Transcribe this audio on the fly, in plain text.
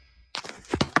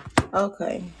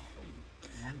Okay.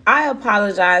 I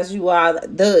apologize, you all.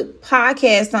 The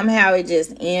podcast somehow it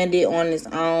just ended on its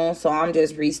own, so I'm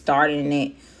just restarting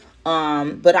it.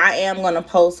 But I am gonna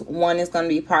post one is gonna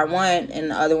be part one,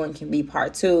 and the other one can be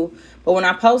part two. But when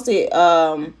I post it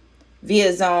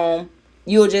via Zoom,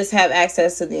 you'll just have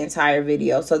access to the entire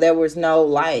video. So there was no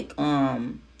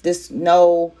this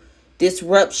no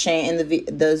disruption in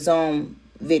the Zoom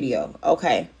video.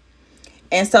 Okay,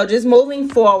 and so just moving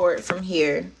forward from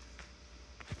here,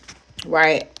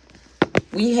 right?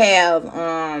 We have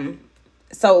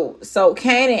so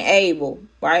Cain and Abel,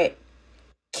 right?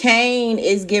 Cain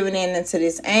is giving in into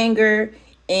this anger,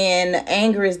 and the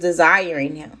anger is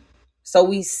desiring him. So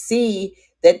we see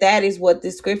that that is what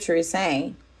the scripture is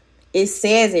saying. It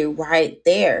says it right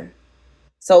there.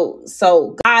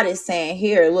 So God is saying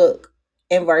here, look,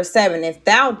 in verse 7, if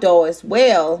thou doest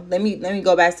well, let me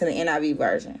go back to the NIV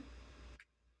version.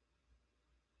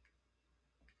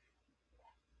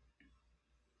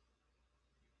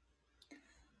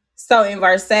 So in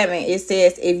verse 7, it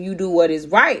says, if you do what is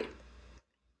right,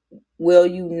 will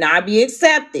you not be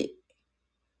accepted?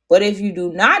 But if you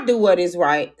do not do what is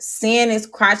right, sin is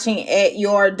crouching at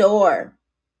your door.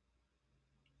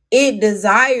 It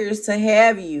desires to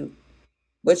have you,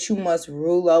 but you must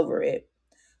rule over it.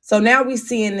 So now we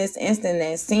see in this instant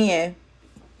that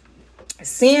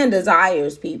sin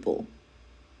desires people,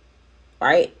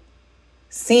 right?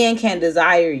 Sin can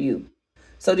desire you.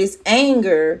 So this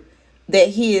anger that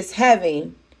he is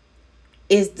having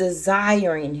is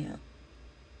desiring him.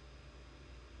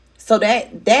 So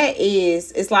that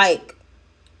is, it's like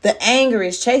the anger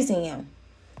is chasing him,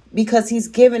 because he's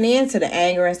given in to the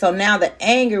anger. And so now the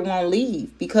anger won't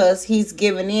leave because he's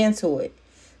given into it.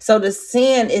 So the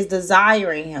sin is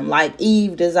desiring him, like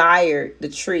Eve desired the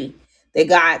tree that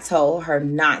God told her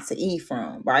not to eat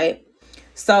from, right?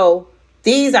 So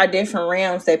these are different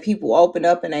realms that people open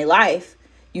up in their life.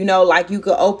 You know, like you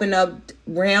could open up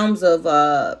realms of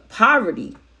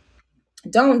poverty.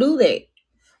 Don't do that.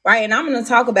 Right. And I'm going to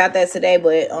talk about that today,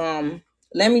 but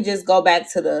let me just go back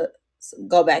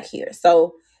here.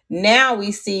 So now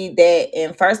we see that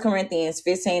in First Corinthians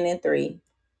 15 and 3.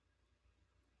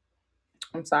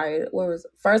 I'm sorry, what was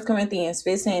it? 1 Corinthians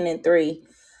 15 and 3,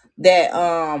 that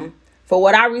for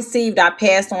what I received I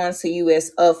passed on to you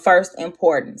as of first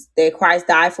importance, that Christ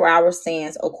died for our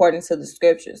sins according to the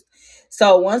scriptures.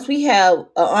 So once we have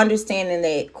an understanding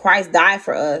that Christ died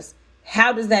for us,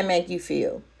 how does that make you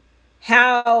feel?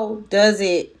 How does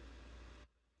it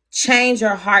change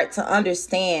your heart to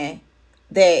understand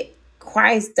that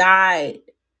Christ died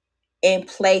in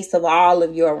place of all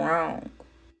of your wrong?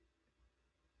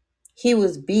 He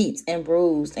was beat and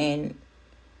bruised and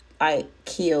like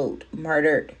killed,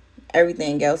 murdered,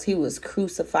 everything else. He was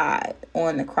crucified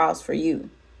on the cross for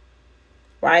you,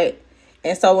 right?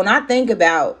 And so when I think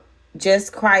about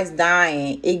just Christ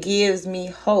dying, it gives me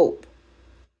hope,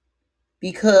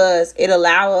 because it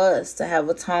allows us to have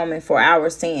atonement for our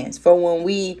sins. For when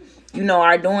we,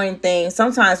 are doing things,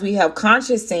 sometimes we have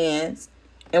conscious sins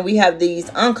and we have these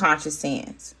unconscious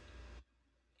sins.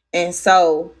 And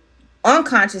so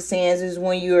unconscious sins is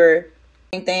when you're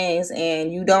doing things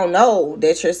and you don't know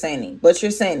that you're sinning, but you're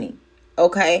sinning.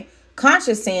 Okay?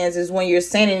 Conscious sins is when you're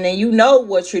sinning and you know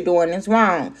what you're doing is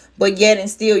wrong, but yet and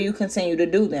still you continue to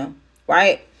do them.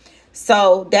 Right?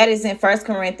 So that is in 1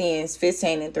 Corinthians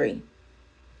 15 and 3.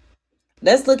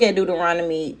 Let's look at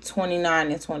Deuteronomy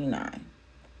 29 and 29.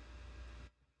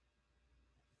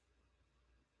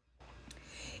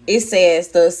 It says,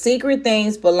 the secret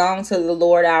things belong to the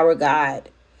Lord our God,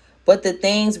 but the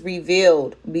things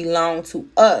revealed belong to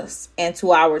us and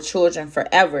to our children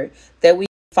forever, that we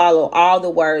follow all the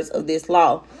words of this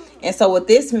law. And so what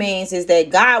this means is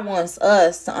that God wants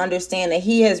us to understand that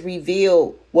he has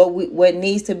revealed what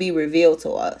needs to be revealed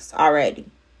to us already.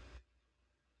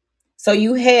 So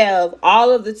you have all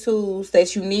of the tools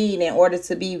that you need in order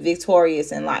to be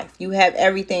victorious in life. You have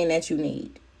everything that you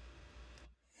need.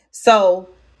 So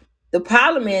the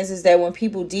problem is that when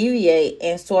people deviate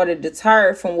and sort of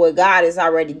deter from what God has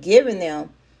already given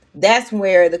them, that's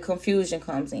where the confusion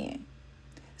comes in.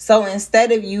 So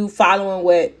instead of you following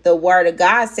what the word of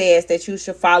God says that you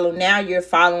should follow, now you're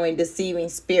following deceiving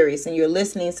spirits, and you're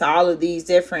listening to all of these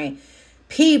different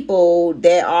people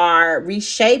that are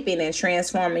reshaping and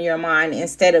transforming your mind,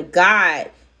 instead of God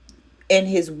and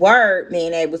his word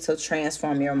being able to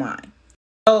transform your mind.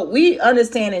 So we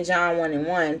understand in John 1 and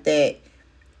 1 that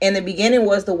in the beginning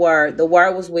was the word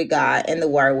was with God, and the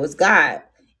word was God.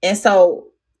 And so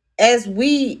as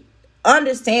we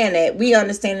understand that, we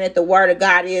understand that the word of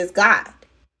God is God.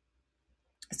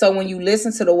 So when you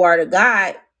listen to the word of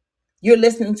God, you're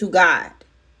listening to God.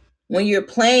 when you're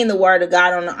playing the word of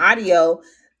God on the audio,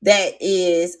 that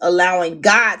is allowing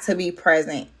God to be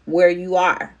present where you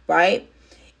are, right?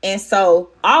 And so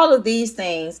all of these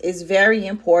things is very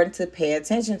important to pay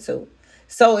attention to.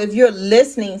 So if you're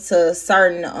listening to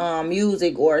certain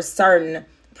music or certain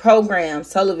programs,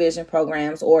 television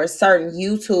programs, or certain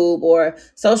YouTube or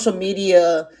social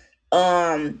media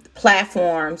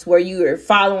platforms where you are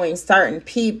following certain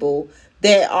people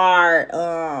that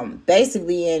are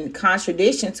basically in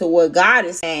contradiction to what God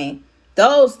is saying,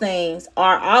 those things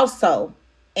are also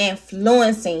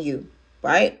influencing you,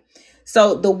 right?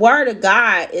 So the word of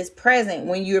God is present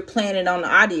when you're playing it on the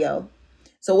audio.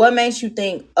 So what makes you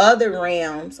think other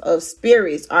realms of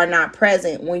spirits are not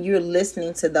present when you're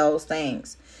listening to those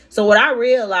things? So what I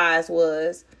realized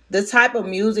was the type of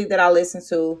music that I listen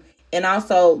to, and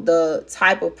also the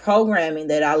type of programming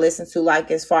that I listen to, like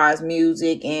as far as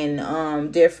music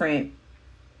and different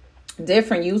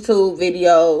YouTube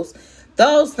videos,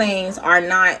 those things are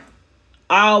not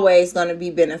always going to be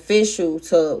beneficial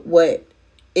to what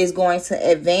is going to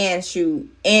advance you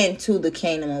into the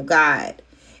kingdom of God.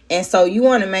 And so you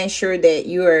want to make sure that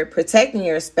you're protecting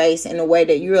your space in a way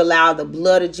that you allow the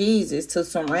blood of Jesus to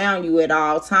surround you at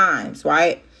all times,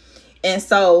 right? And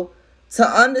so to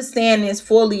understand this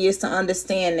fully is to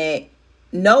understand that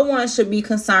no one should be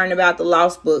concerned about the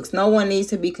lost books. No one needs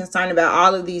to be concerned about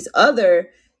all of these other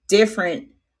different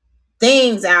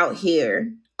things out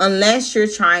here unless you're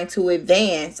trying to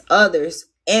advance others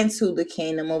into the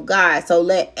kingdom of God. So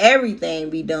let everything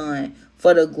be done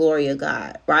for the glory of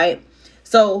God, right?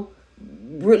 So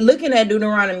we're looking at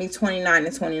Deuteronomy 29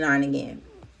 and 29 again.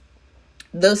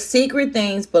 The secret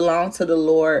things belong to the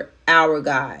Lord our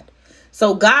God.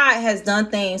 So God has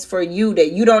done things for you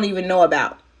that you don't even know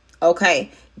about. Okay.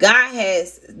 God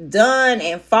has done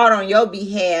and fought on your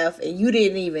behalf and you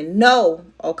didn't even know.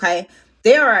 Okay.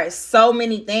 There are so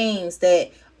many things that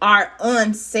are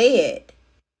unsaid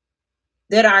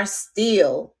that are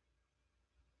still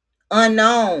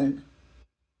unknown.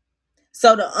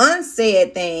 So the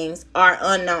unsaid things are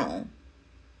unknown.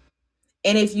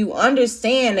 And if you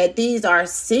understand that these are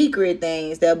secret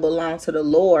things that belong to the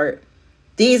Lord,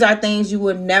 these are things you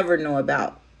would never know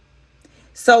about.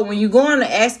 So when you go on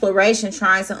an exploration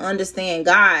trying to understand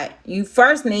God, you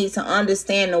first need to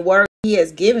understand the word he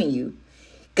has given you.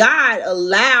 God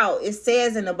allowed, it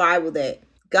says in the Bible that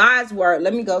God's word,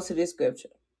 let me go to this scripture.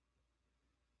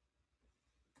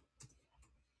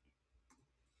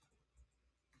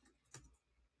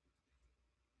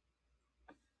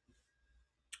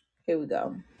 Here we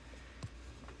go.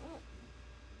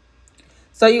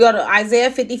 So you go to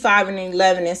Isaiah 55 and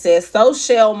 11, it says, so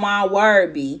shall my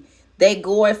word be that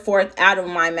goeth forth out of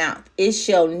my mouth. It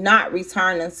shall not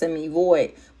return unto me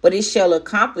void, but it shall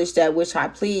accomplish that which I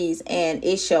please, and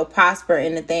it shall prosper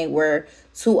in the thing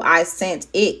whereto I sent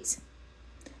it.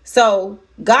 So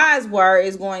God's word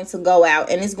is going to go out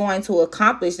and it's going to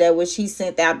accomplish that which he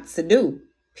sent out to do.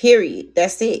 Period.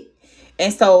 That's it.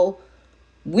 And so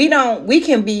we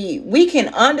can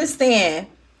understand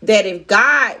that if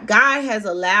God has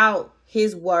allowed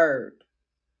his word,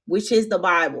 which is the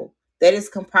Bible, that is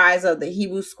comprised of the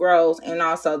Hebrew scrolls and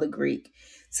also the Greek,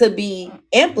 to be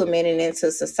implemented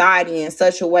into society in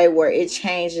such a way where it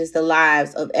changes the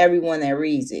lives of everyone that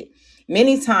reads it.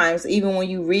 Many times, even when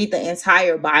you read the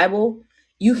entire Bible,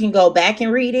 you can go back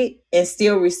and read it and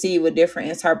still receive a different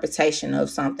interpretation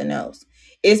of something else.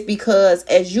 It's because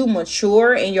as you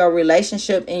mature in your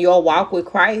relationship and your walk with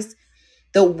Christ,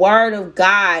 the word of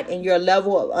God and your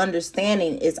level of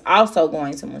understanding is also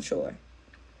going to mature.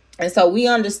 And so we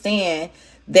understand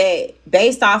that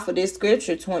based off of this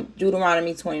scripture,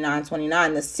 Deuteronomy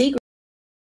 29:29, the secret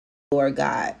of the Lord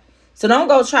God. So don't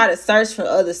go try to search for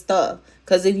other stuff.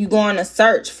 Because if you go on a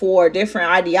search for different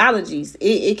ideologies,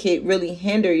 it could really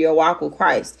hinder your walk with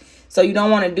Christ. So you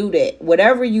don't want to do that.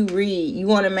 Whatever you read, you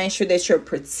want to make sure that you're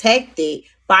protected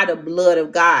by the blood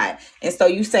of God. And so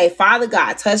you say, Father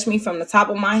God, touch me from the top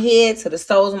of my head to the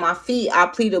soles of my feet. I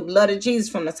plead the blood of Jesus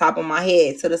from the top of my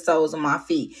head to the soles of my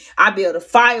feet. I build a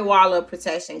firewall of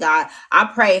protection, God. I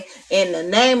pray in the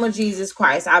name of Jesus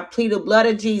Christ. I plead the blood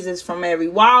of Jesus from every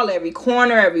wall, every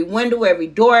corner, every window, every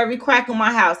door, every crack in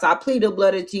my house. I plead the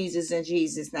blood of Jesus in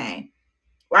Jesus' name.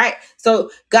 Right?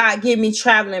 So God, give me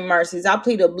traveling mercies. I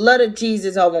plead the blood of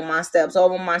Jesus over my steps,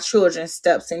 over my children's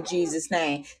steps in Jesus'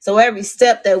 name. So every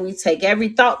step that we take, every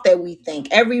thought that we think,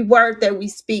 every word that we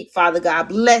speak, Father God,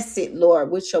 bless it,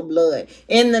 Lord, with your blood.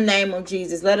 In the name of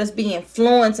Jesus, let us be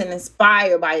influenced and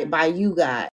inspired by you,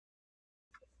 God.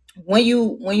 When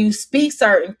you speak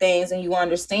certain things and you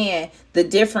understand the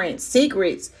different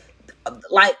secrets,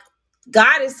 like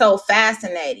God is so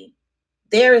fascinating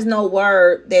there is no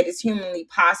word that is humanly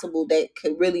possible that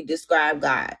could really describe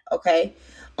God. Okay.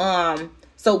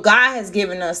 So God has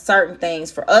given us certain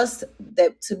things for us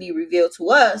that to be revealed to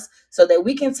us, so that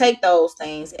we can take those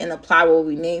things and apply what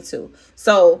we need to.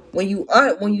 So when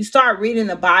you start reading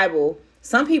the Bible,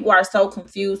 some people are so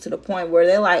confused to the point where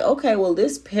they're like, okay, well,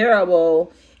 this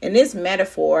parable and this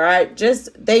metaphor,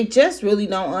 they just really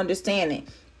don't understand it.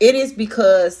 It is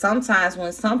because sometimes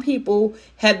when some people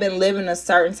have been living a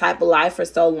certain type of life for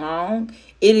so long,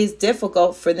 it is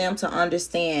difficult for them to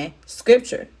understand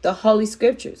scripture, the Holy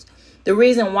Scriptures. The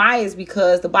reason why is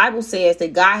because the Bible says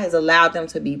that God has allowed them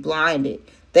to be blinded.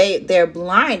 They're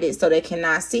blinded so they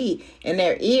cannot see, and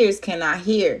their ears cannot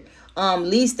hear.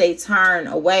 Least they turn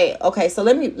away. Okay, so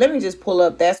let me just pull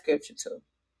up that scripture too.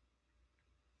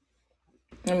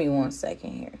 Give me 1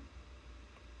 second here.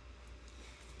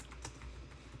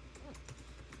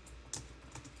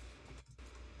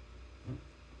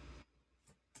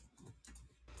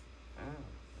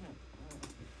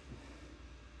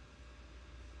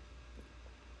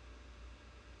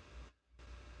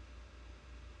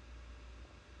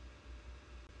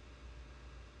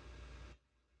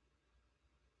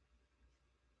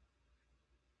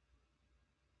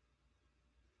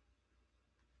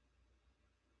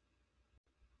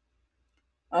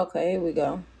 Okay, here we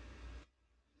go.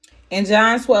 In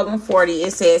John 12:40,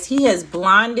 it says, He has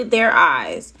blinded their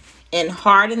eyes and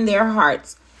hardened their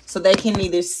hearts, so they can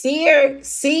neither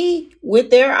see with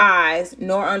their eyes,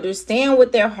 nor understand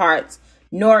with their hearts,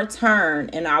 nor turn,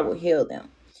 and I will heal them.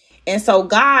 And so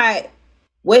God,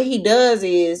 what he does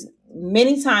is,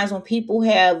 many times when people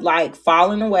have like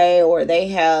fallen away, or they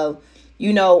have,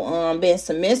 been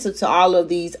submissive to all of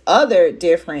these other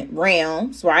different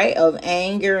realms, right, of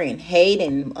anger and hate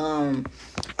and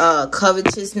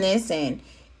covetousness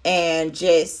and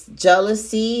just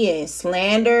jealousy and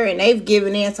slander, and they've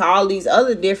given in to all these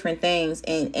other different things,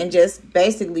 and just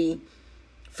basically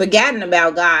forgotten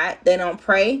about God. They don't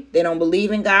pray, they don't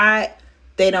believe in God,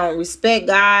 they don't respect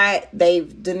God,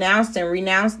 they've denounced and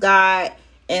renounced God.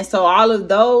 And so all of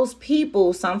those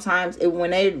people, sometimes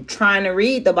when they're trying to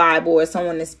read the Bible or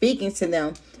someone is speaking to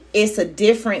them, it's a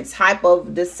different type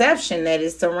of deception that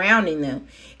is surrounding them.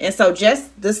 And so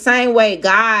just the same way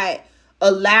God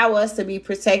allow us to be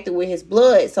protected with his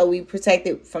blood, so we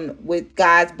protected with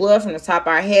God's blood from the top of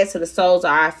our heads to the soles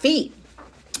of our feet,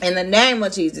 in the name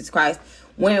of Jesus Christ.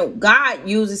 When God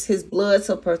uses his blood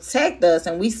to protect us,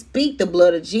 and we speak the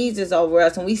blood of Jesus over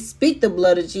us, and we speak the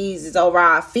blood of Jesus over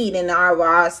our feet and over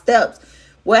our steps,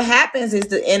 what happens is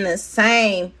that in the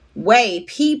same way,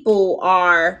 people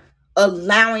are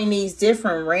allowing these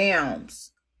different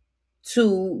realms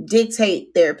to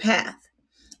dictate their path.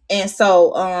 And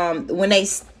so when they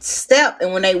step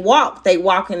and when they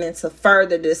walking into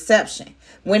further deception.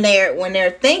 When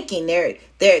they're thinking,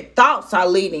 their thoughts are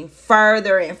leading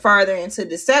further and further into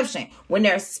deception. When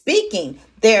they're speaking,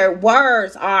 their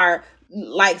words are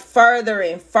like further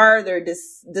and further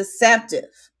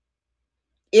deceptive.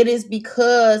 It is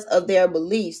because of their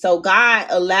belief. So God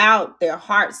allowed their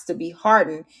hearts to be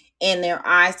hardened and their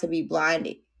eyes to be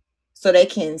blinded, so they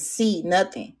can see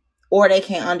nothing, or they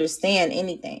can't understand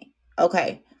anything.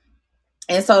 Okay.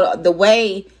 And so the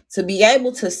way to be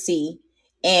able to see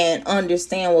and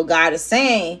understand what God is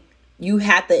saying, you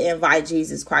have to invite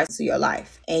Jesus Christ to your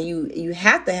life, and you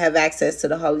have to have access to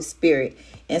the Holy Spirit.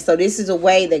 And so this is a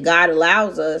way that God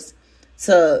allows us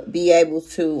to be able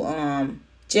to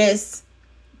just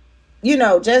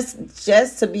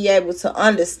to be able to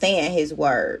understand his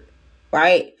word,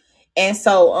 right? And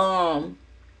so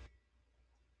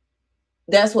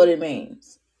that's what it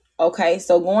means. Okay,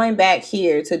 so going back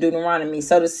here to Deuteronomy.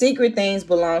 So the secret things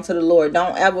belong to the Lord.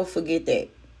 Don't ever forget that.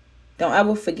 Don't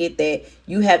ever forget that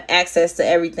you have access to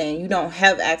everything. You don't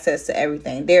have access to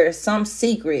everything. There are some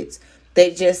secrets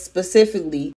that just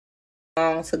specifically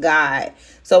belong to God.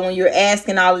 So when you're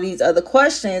asking all of these other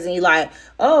questions and you're like,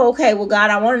 oh, okay, well,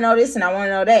 God, I want to know this and I want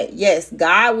to know that. Yes,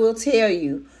 God will tell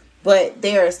you. But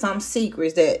there are some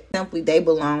secrets that simply they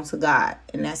belong to God,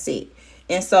 and that's it.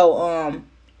 And so,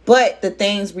 but the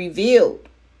things revealed,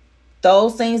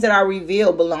 those things that are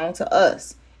revealed belong to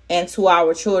us and to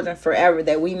our children forever,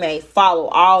 that we may follow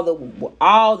all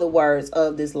the words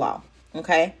of this law.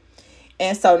 Okay.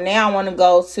 And so now I want to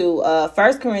go to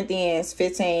 1 Corinthians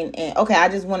 15. And okay, I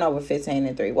just went over 15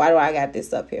 and 3. Why do I got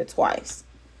this up here twice?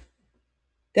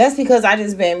 That's because I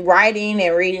just been writing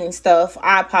and reading stuff.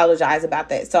 I apologize about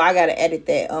that. So I got to edit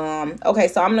that. Okay,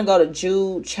 so I'm going to go to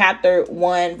Jude chapter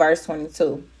 1, verse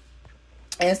 22.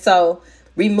 And so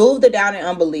remove the doubt and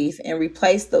unbelief and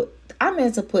replace I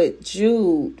meant to put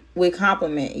Jude with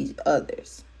compliment each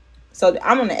others. So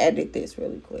I'm going to edit this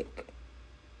really quick.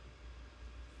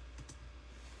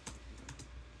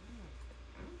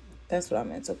 That's what I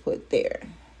meant to put there.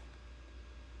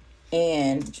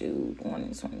 And Jude 1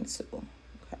 and 22.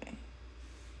 Okay.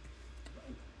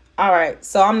 All right.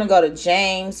 So I'm going to go to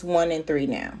James 1 and 3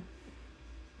 now.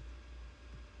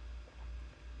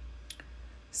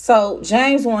 So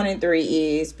James 1 and 3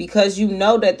 is, because you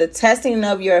know that the testing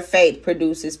of your faith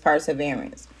produces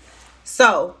perseverance.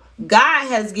 So God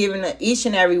has given each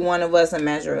and every one of us a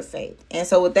measure of faith. And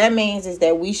so what that means is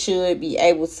that we should be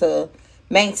able to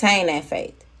maintain that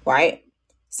faith, right?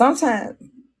 Sometimes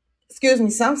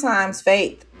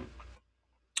faith,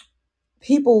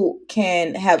 people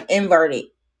can have inverted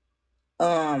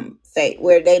faith,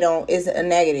 where they don't, is a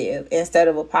negative instead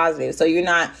of a positive. So you're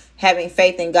not having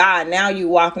faith in God. Now you're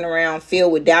walking around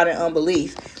filled with doubt and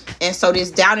unbelief. And so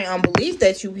this doubt and unbelief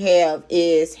that you have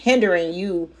is hindering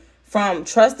you from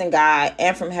trusting God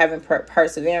and from having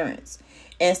perseverance.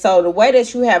 And so the way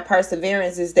that you have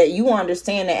perseverance is that you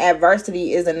understand that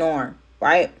adversity is a norm,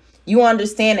 right? You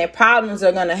understand that problems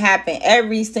are going to happen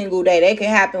every single day. They can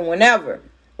happen whenever,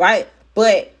 right?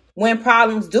 But when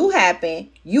problems do happen,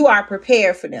 you are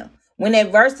prepared for them. When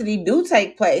adversity do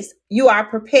take place, you are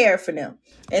prepared for them.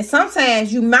 And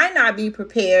sometimes you might not be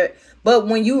prepared, but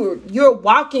when you're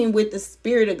walking with the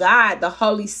Spirit of God, the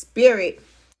Holy Spirit,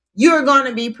 you're going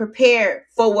to be prepared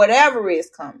for whatever is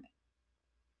coming.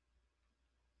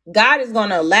 God is going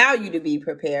to allow you to be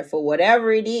prepared for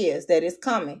whatever it is that is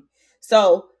coming.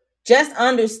 So just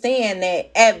understand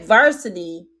that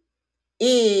adversity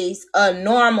is a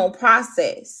normal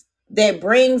process that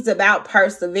brings about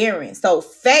perseverance. So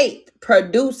faith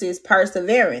produces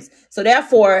perseverance. So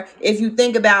therefore, if you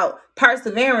think about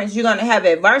perseverance, you're going to have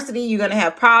adversity, you're going to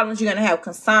have problems, you're going to have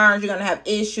concerns, you're going to have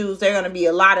issues. There's going to be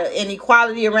a lot of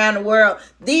inequality around the world.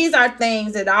 These are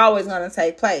things that are always going to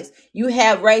take place. You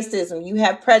have racism, you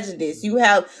have prejudice, you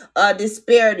have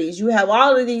disparities, you have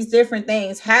all of these different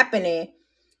things happening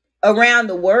around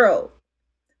the world.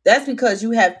 That's because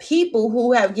you have people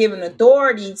who have given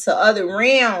authority to other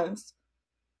realms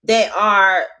that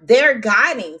are their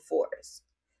guiding force.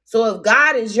 So if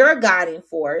God is your guiding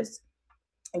force,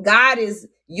 God is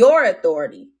your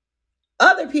authority,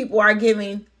 other people are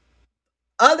giving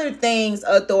other things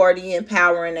authority and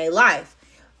power in their life.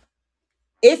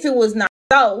 If it was not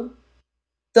so,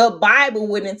 the Bible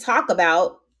wouldn't talk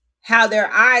about how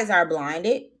their eyes are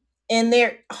blinded and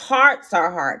their hearts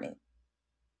are hardened.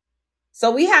 So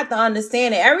we have to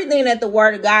understand that everything that the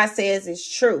Word of God says is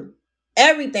true.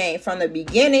 Everything from the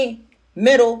beginning,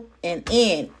 middle, and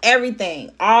end. Everything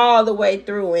all the way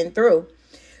through and through.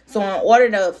 So in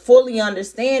order to fully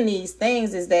understand these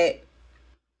things is that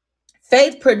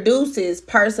faith produces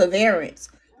perseverance.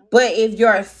 But if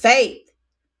your faith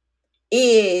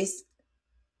is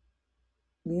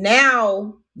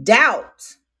now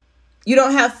doubt, you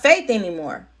don't have faith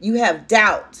anymore. You have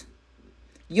doubt.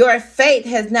 Your faith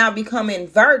has now become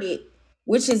inverted,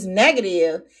 which is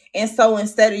negative. And so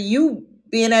instead of you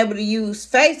being able to use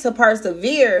faith to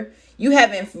persevere, you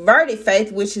have inverted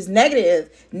faith, which is negative,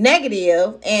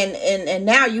 and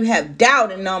now you have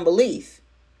doubt and unbelief.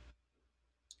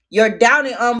 Your doubt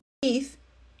and unbelief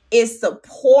is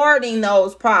supporting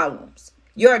those problems.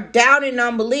 Your doubt and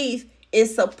unbelief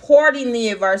is supporting the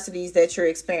adversities that you're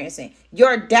experiencing.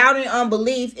 Your doubt and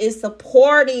unbelief is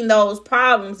supporting those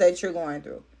problems that you're going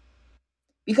through.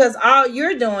 Because all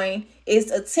you're doing is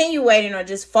attenuating or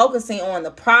just focusing on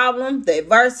the problem, the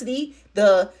adversity,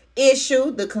 the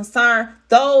issue, the concern.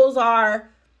 Those are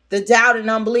the doubt and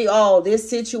unbelief. Oh, this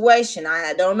situation,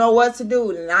 I don't know what to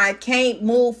do, and I can't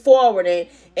move forward.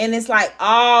 And it's like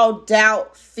all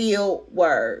doubt-filled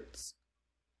words.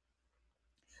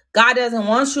 God doesn't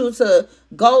want you to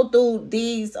go through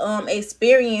these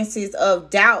experiences of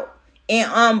doubt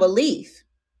and unbelief.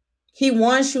 He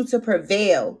wants you to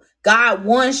prevail. God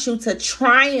wants you to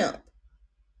triumph,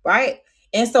 right?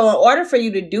 And so in order for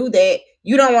you to do that,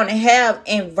 you don't want to have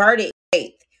inverted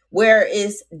faith where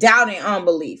it's doubt and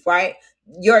unbelief, right?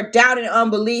 Your doubt and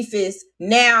unbelief is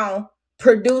now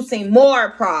producing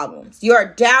more problems. Your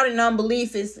doubt and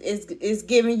unbelief is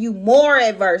giving you more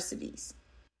adversities.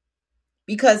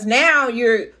 Because now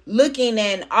you're looking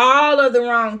in all of the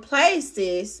wrong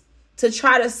places to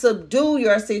try to subdue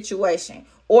your situation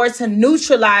or to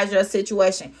neutralize your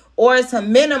situation or to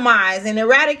minimize and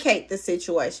eradicate the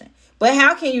situation. But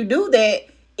how can you do that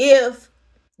if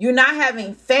you're not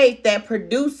having faith that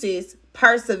produces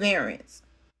perseverance?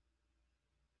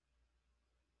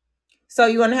 So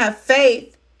you want to have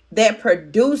faith that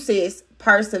produces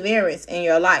perseverance in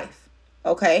your life,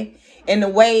 okay? And the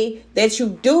way that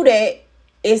you do that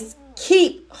is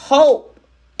keep hope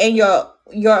in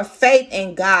your faith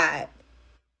in God.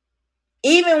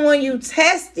 Even when you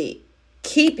test it,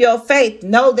 keep your faith.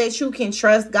 Know that you can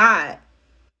trust God.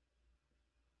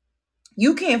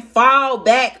 You can fall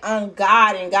back on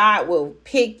God and God will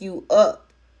pick you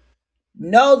up.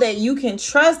 Know that you can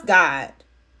trust God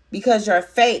because your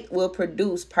faith will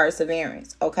produce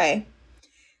perseverance. Okay.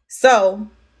 So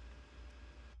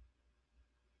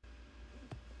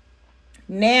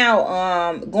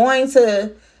now going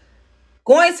to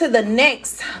the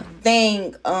next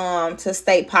thing to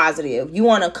stay positive. You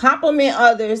want to compliment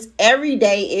others every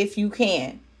day if you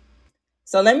can.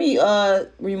 So let me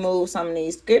remove some of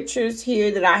these scriptures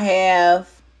here that I have.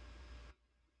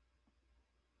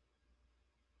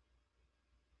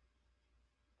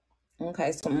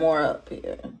 Okay, some more up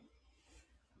here.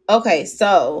 Okay,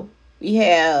 so we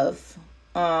have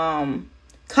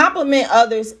compliment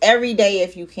others every day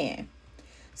if you can.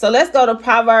 So let's go to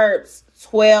Proverbs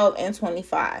 12 and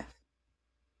 25.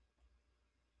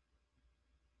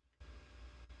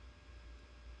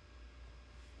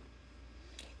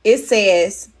 It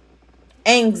says,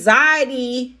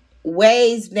 anxiety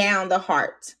weighs down the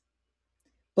heart,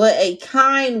 but a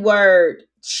kind word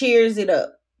cheers it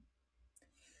up.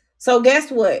 So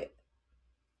guess what?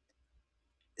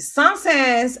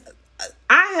 Sometimes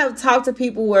I have talked to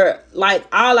people where like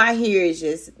all I hear is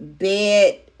just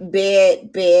bad,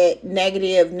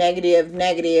 negative.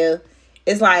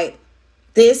 It's like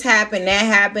this happened, that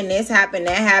happened, this happened,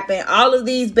 that happened. All of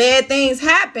these bad things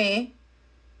happen.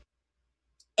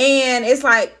 And it's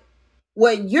like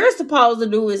what you're supposed to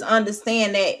do is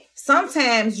understand that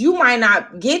sometimes you might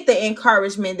not get the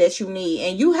encouragement that you need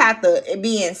and you have to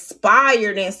be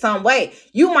inspired in some way.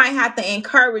 You might have to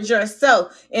encourage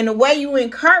yourself. And the way you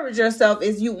encourage yourself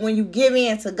is when you give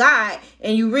in to God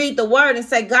and you read the word and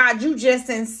say, God, you just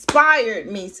inspired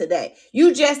me today.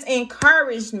 You just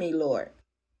encouraged me, Lord.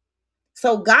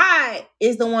 So God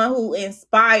is the one who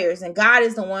inspires and God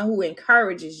is the one who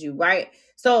encourages you, right?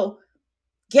 So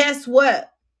guess what?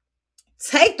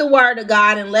 Take the word of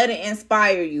God and let it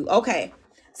inspire you. Okay.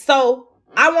 So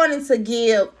I wanted to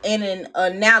give an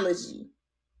analogy,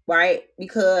 right?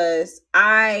 Because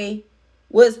I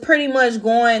was pretty much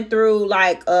going through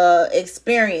like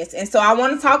experience. And so I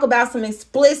want to talk about some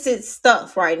explicit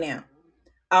stuff right now.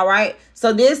 All right.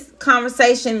 So this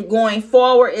conversation going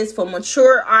forward is for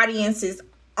mature audiences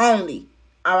only.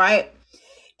 All right.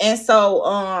 And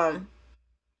so,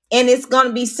 and it's going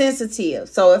to be sensitive.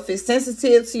 So if it's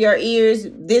sensitive to your ears,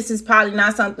 this is probably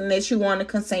not something that you want to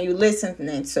continue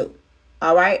listening to.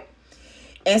 All right.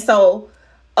 And so,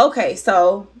 okay.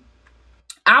 So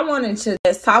I wanted to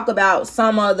just talk about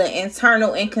some of the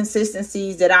internal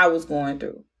inconsistencies that I was going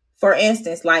through. For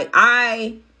instance, like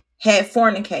I had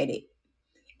fornicated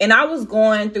and I was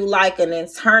going through like an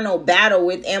internal battle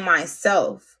within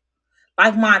myself.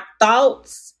 Like my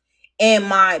thoughts and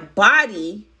my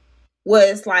body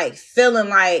was like feeling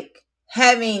like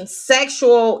having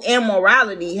sexual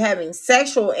immorality, having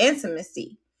sexual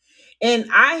intimacy. And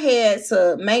I had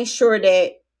to make sure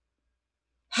that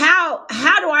how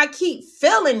do I keep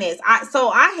feeling this? So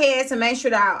I had to make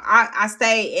sure that I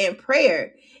stayed in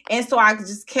prayer. And so I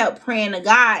just kept praying to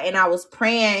God and I was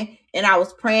praying and I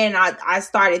was praying. I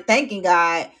started thanking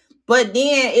God. But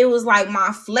then it was like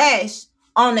my flesh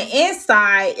on the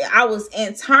inside, I was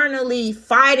internally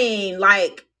fighting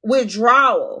like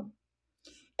withdrawal.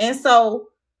 And so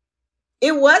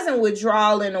it wasn't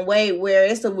withdrawal in a way where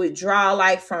it's a withdrawal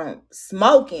like from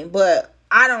smoking, but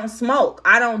I don't smoke.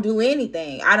 I don't do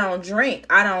anything. I don't drink.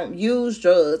 I don't use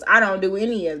drugs. I don't do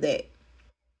any of that.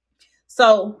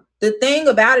 So the thing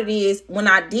about it is when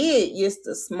I did used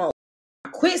to smoke, I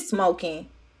quit smoking,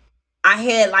 I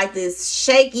had like this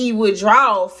shaky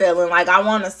withdrawal feeling like I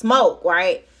want to smoke,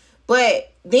 right?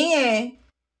 But then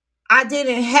I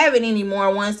didn't have it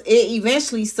anymore once it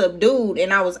eventually subdued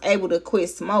and I was able to quit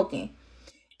smoking.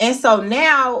 And so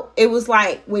now it was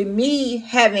like with me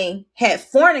having had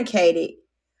fornicated,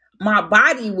 my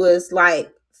body was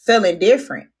like feeling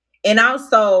different. And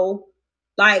also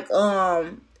like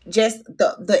just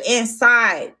the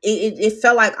inside, it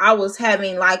felt like I was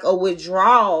having like a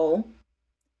withdrawal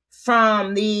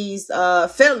from these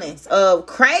feelings of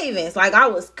cravings. Like I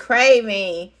was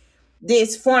craving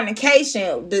this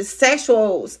fornication, this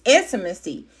sexual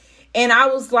intimacy. And I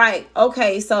was like,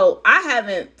 okay, so I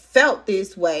haven't felt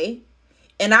this way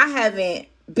and I haven't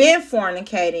been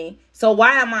fornicating. So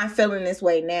why am I feeling this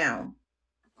way now?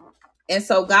 And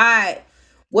so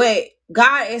what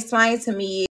God explained to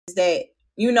me is that,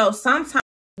 sometimes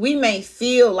we may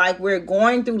feel like we're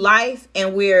going through life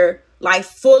and we're like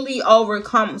fully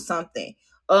overcome something.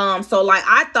 So like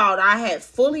I thought I had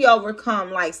fully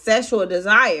overcome like sexual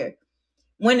desire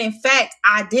when in fact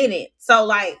I didn't. So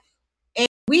like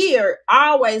we are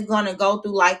always going to go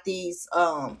through like these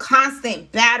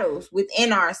constant battles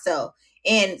within ourselves.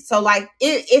 And so like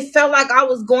it felt like I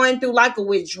was going through like a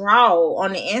withdrawal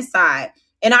on the inside.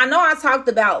 And I know I talked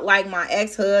about like my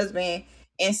ex-husband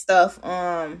and stuff,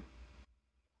 and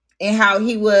how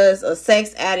he was a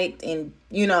sex addict, and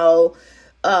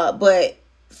but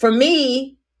for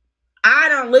me, I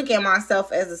don't look at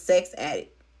myself as a sex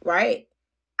addict, right?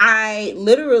 I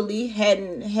literally had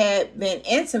been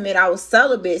intimate. I was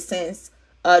celibate since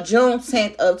June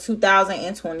 10th of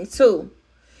 2022.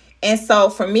 And so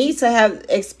for me to have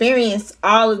experienced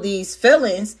all of these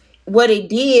feelings, what it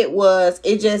did was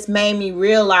it just made me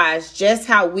realize just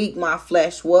how weak my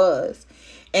flesh was.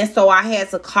 And so I had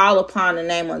to call upon the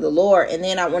name of the Lord. And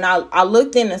then when I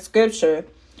looked in the scripture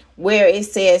where it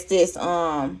says this,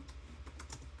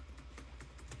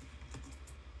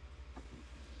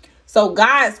 so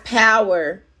God's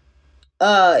power,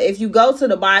 if you go to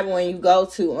the Bible and you go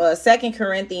to 2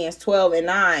 Corinthians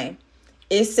 12:9,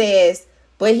 it says,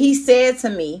 but he said to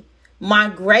me, my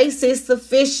grace is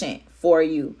sufficient for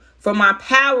you, for my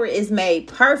power is made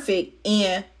perfect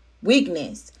in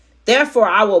weakness. Therefore,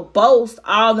 I will boast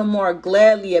all the more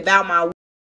gladly about my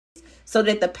weakness, so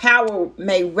that the power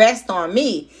may rest on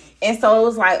me. And so it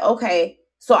was like, okay,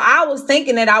 so I was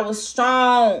thinking that I was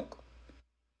strong,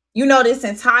 this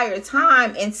entire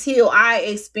time until I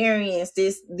experienced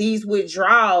these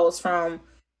withdrawals from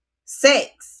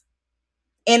sex.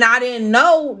 And I didn't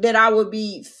know that I would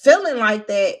be feeling like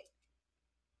that.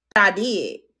 I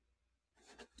did.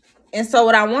 And so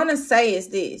what I want to say is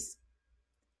this.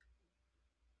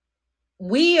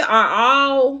 We are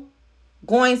all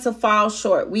going to fall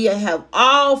short. We have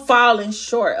all fallen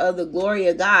short of the glory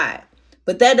of God.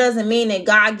 But that doesn't mean that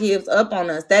God gives up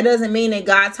on us. That doesn't mean that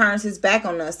God turns his back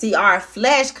on us. See, our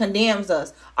flesh condemns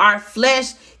us. Our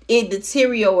flesh, it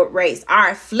deteriorates.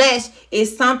 Our flesh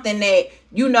is something that,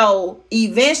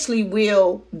 eventually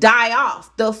will die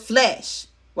off. The flesh,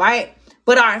 right?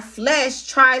 But our flesh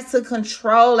tries to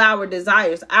control our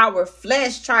desires. Our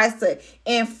flesh tries to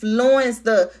influence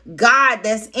the God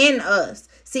that's in us.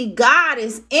 See, God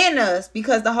is in us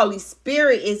because the Holy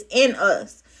Spirit is in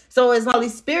us. So as the Holy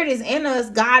Spirit is in us,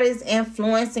 God is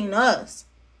influencing us.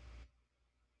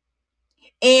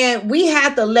 And we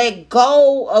have to let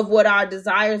go of what our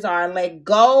desires are and let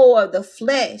go of the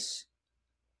flesh.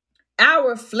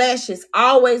 Our flesh is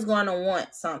always going to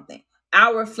want something.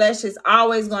 Our flesh is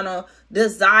always going to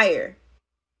desire.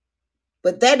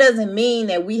 But that doesn't mean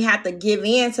that we have to give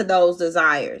in to those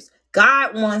desires.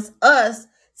 God wants us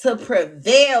to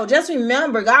prevail. Just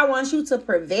remember, God wants you to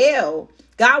prevail.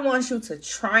 God wants you to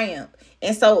triumph.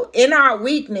 And so in our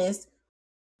weakness,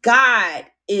 God's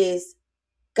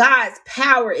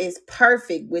power is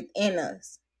perfect within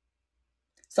us.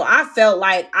 So I felt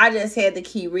like I just had to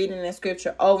keep reading the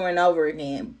scripture over and over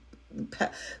again.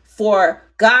 For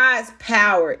God's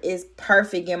power is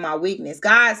perfect in my weakness.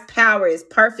 God's power is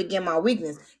perfect in my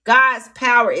weakness. God's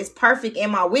power is perfect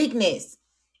in my weakness.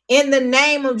 In the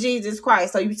name of Jesus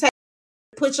Christ. So you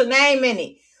put your name in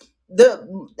it.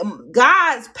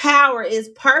 God's power is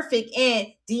perfect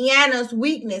in Deanna's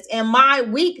weakness and my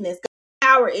weakness. God's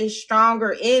power is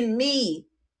stronger in me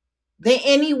than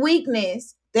any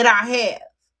weakness that I have.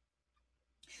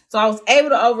 So I was able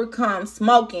to overcome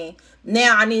smoking.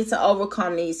 Now I need to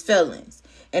overcome these feelings.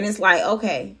 And it's like,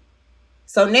 okay,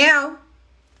 so now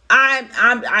I'm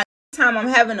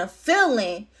having a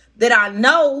feeling that I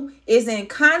know is in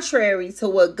contrary to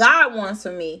what God wants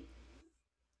for me.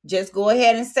 Just go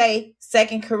ahead and say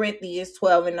 2 Corinthians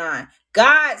 12:9.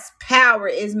 God's power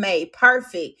is made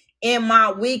perfect in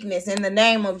my weakness in the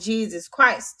name of Jesus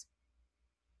Christ.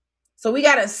 So we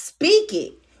got to speak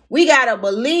it. We got to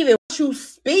believe it. Once you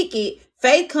speak it,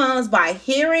 faith comes by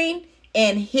hearing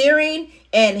and hearing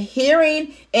and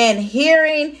hearing and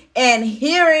hearing and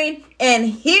hearing and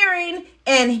hearing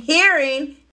and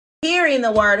hearing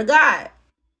the word of God.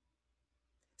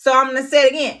 So I'm going to say it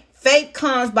again. Faith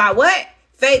comes by what?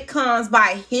 Faith comes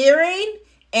by hearing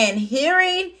and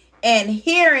hearing and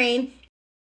hearing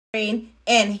and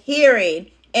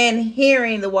hearing and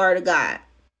hearing the word of God.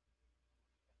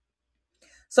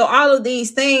 So all of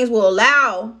these things will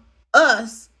allow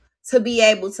us to be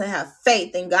able to have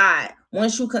faith in God.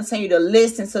 Once you continue to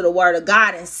listen to the word of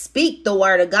God and speak the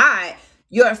word of God,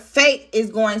 your faith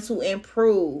is going to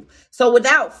improve. So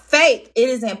without faith, it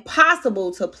is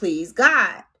impossible to please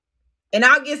God. And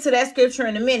I'll get to that scripture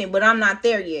in a minute, but I'm not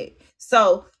there yet.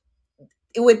 So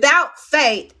without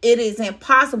faith, it is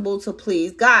impossible to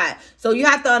please God. So you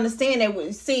have to understand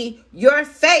that, see, your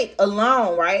faith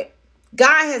alone, right?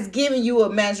 God has given you a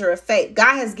measure of faith.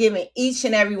 God has given each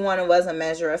and every one of us a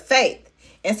measure of faith.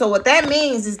 And so what that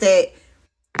means is that,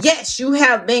 yes, you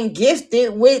have been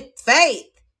gifted with faith.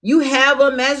 You have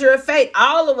a measure of faith.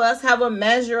 All of us have a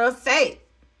measure of faith.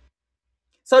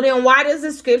 So then why does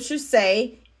the scripture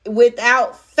say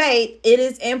without faith, it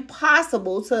is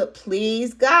impossible to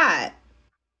please God?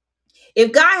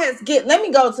 If God has let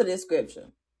me go to this scripture.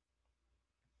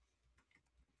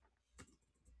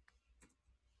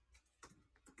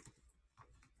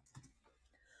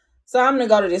 So I'm going to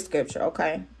go to this scripture,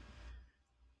 okay?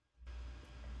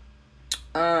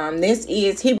 This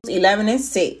is Hebrews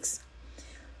 11:6.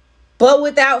 But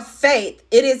without faith,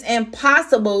 it is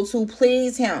impossible to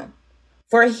please him.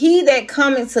 For he that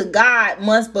cometh to God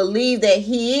must believe that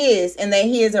he is, and that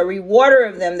he is a rewarder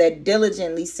of them that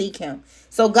diligently seek him.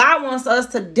 So God wants us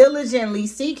to diligently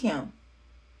seek him.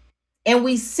 And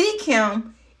we seek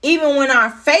him even when our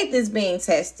faith is being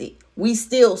tested. We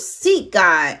still seek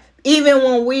God. Even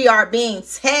when we are being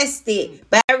tested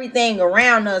by everything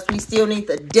around us, we still need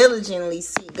to diligently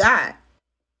seek God.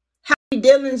 How do we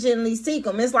diligently seek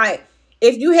him? It's like,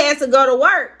 if you had to go to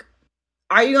work,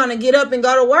 are you going to get up and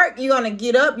go to work? You're going to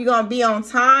get up. You're going to be on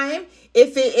time.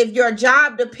 If your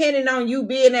job depended on you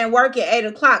being at work at 8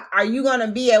 o'clock, are you going to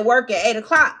be at work at 8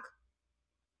 o'clock?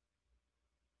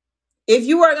 If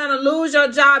you were going to lose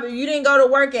your job and you didn't go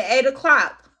to work at 8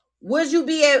 o'clock, would you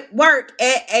be at work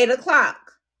at 8 o'clock?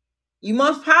 You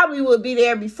most probably would be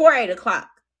there before 8 o'clock,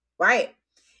 right?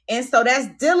 And so that's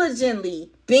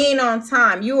diligently being on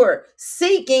time. You are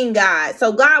seeking God.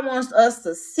 So God wants us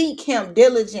to seek him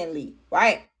diligently,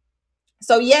 right?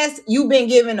 So yes, you've been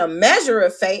given a measure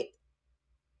of faith.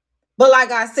 But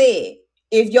like I said,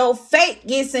 if your faith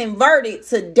gets inverted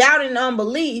to doubt and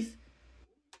unbelief,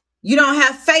 you don't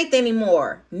have faith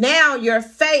anymore. Now your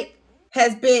faith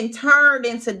has been turned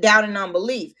into doubt and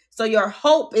unbelief. So your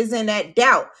hope is in that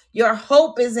doubt. Your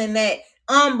hope is in that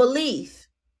unbelief.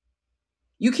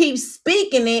 You keep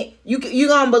speaking it, you're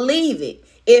going to believe it.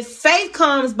 If faith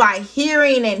comes by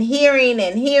hearing and hearing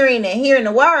and hearing and hearing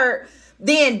the word,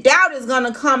 then doubt is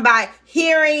going to come by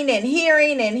hearing and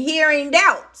hearing and hearing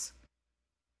doubts.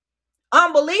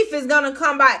 Unbelief is going to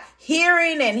come by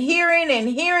hearing and hearing and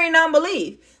hearing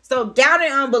unbelief. So doubt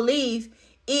and unbelief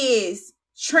is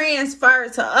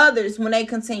transferred to others when they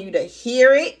continue to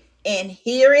hear it and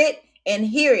hear it and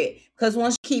hear it. Because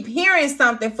once you keep hearing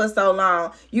something for so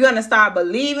long, you're going to start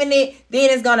believing it.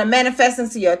 Then it's going to manifest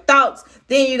into your thoughts.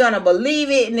 Then you're going to believe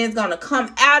it and it's going to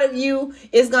come out of you.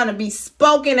 It's going to be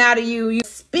spoken out of you. You're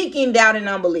speaking doubt and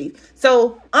unbelief.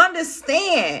 So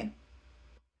understand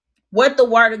what the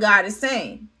word of God is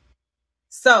saying.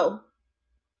 So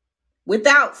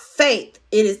without faith,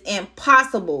 it is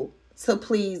impossible to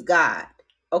please God.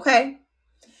 Okay?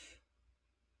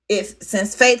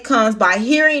 Since faith comes by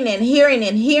hearing and hearing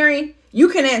and hearing, you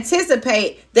can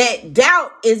anticipate that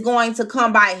doubt is going to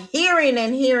come by hearing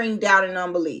and hearing doubt and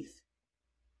unbelief.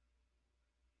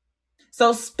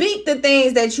 So speak the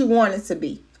things that you want it to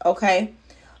be. Okay?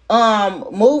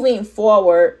 Moving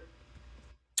forward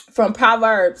from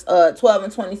Proverbs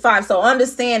 12:25. So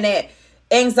understand that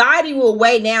anxiety will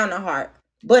weigh down the heart,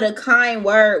 but a kind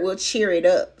word will cheer it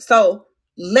up. So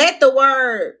let the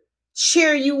word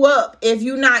cheer you up if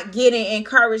you're not getting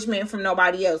encouragement from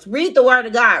nobody else. Read the word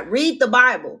of God. Read the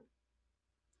Bible.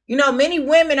 You know, many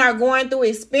women are going through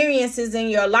experiences in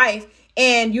your life,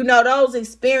 and you know, those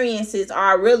experiences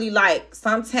are really like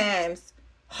sometimes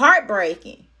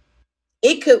heartbreaking.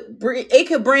 It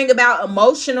could bring about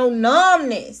emotional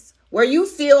numbness where you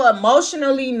feel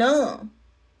emotionally numb.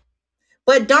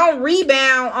 But don't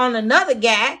rebound on another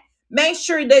guy. Make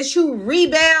sure that you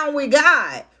rebound with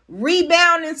God.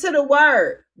 Rebound into the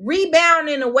word. Rebound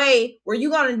in a way where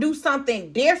you're going to do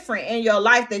something different in your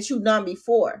life that you've done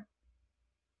before.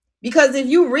 Because if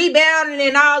you rebounding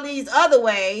in all these other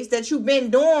ways that you've been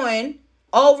doing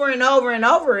over and over and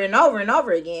over and over and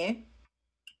over again,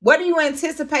 what do you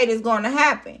anticipate is going to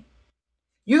happen?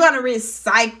 You're going to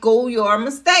recycle your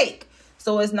mistake.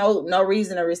 So it's no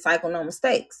reason to recycle no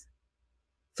mistakes.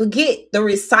 Forget the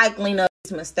recycling of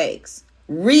these mistakes.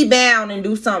 Rebound and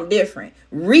do something different.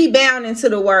 Rebound into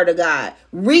the word of God.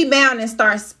 Rebound and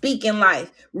start speaking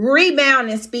life. Rebound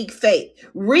and speak faith.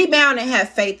 Rebound and have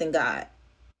faith in God.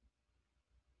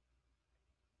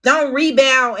 Don't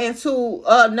rebound into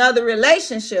another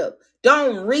relationship.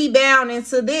 Don't rebound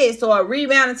into this or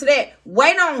rebound into that.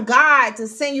 Wait on God to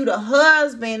send you the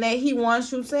husband that he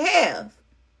wants you to have.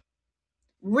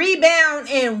 Rebound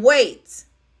and wait.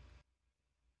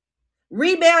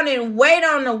 Rebound and wait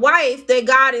on the wife that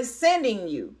God is sending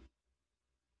you.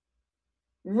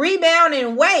 Rebound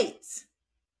and wait.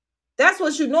 That's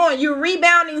what you're doing. You're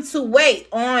rebounding to wait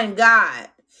on God.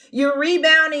 You're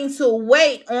rebounding to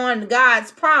wait on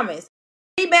God's promise.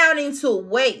 Rebounding to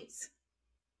wait.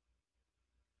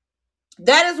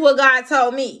 That is what God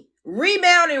told me.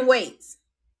 Rebound and wait.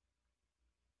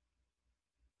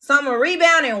 So I'm going to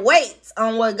rebound and wait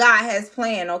on what God has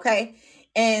planned, okay?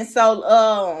 And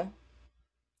so,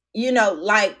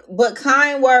 but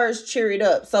kind words cheer it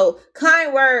up. So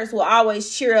kind words will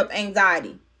always cheer up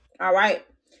anxiety. All right.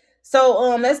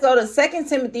 So let's go to 2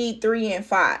 Timothy 3 and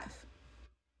 5.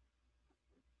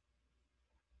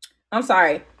 I'm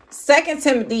sorry. 2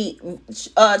 Timothy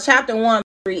chapter 1,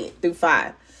 3 through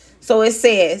 5. So it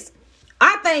says,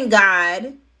 I thank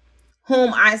God,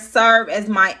 whom I serve as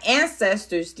my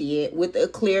ancestors did, with a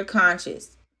clear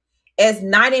conscience. As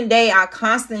night and day, I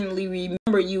constantly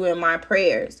remember you in my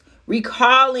prayers.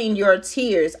 Recalling your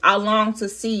tears, I long to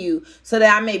see you so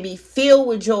that I may be filled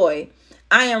with joy.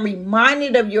 I am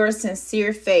reminded of your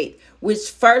sincere faith, which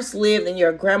first lived in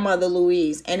your grandmother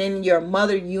Louise and in your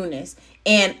mother Eunice,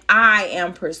 and I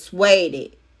am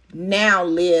persuaded now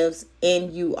lives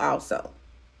in you also.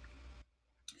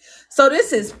 So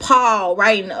this is Paul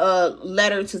writing a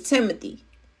letter to Timothy,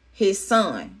 his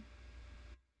son.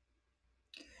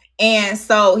 And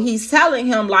so he's telling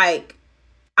him, like,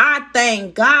 I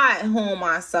thank God whom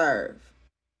I serve,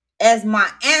 as my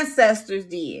ancestors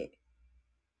did.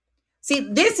 See,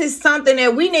 this is something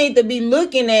that we need to be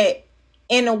looking at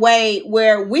in a way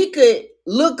where we could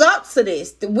look up to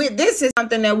this. This is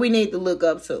something that we need to look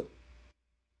up to.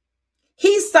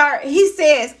 He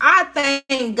says, I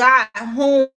thank God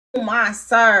whom I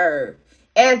serve,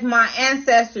 as my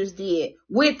ancestors did,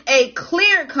 with a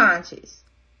clear conscience.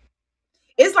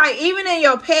 It's like, even in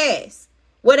your past,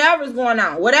 whatever's going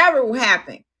on, whatever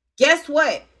happened, guess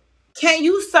what? Can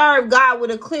you serve God with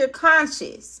a clear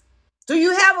conscience? Do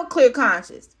you have a clear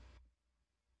conscience?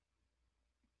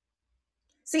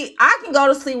 See, I can go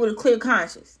to sleep with a clear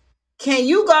conscience. Can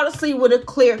you go to sleep with a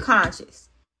clear conscience?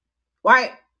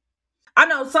 Right? I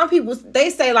know some people, they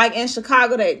say, like in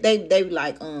Chicago, they be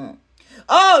like, oh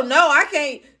no, I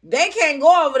can't. They can't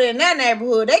go over there in that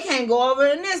neighborhood. They can't go over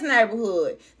in this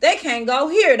neighborhood. They can't go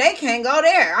here. They can't go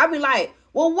there. I be like,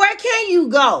 well, where can you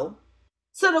go?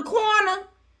 To the corner?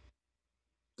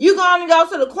 You gonna go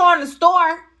to the corner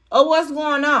store, or what's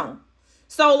going on?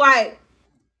 So like,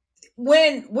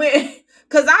 when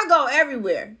because I go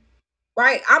everywhere,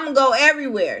 right? I'm gonna go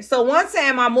everywhere. So one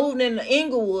time I moved into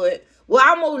Inglewood. Well,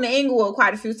 I moved to Inglewood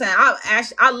quite a few times.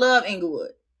 I love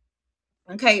Inglewood.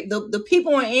 Okay, the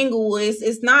people in Inglewood,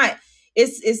 it's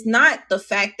not the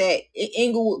fact that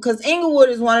Inglewood, because Inglewood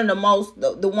is one of the most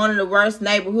one of the worst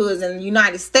neighborhoods in the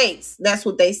United States. That's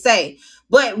what they say.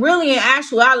 But really, in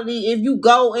actuality, if you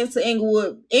go into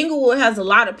Inglewood has a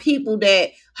lot of people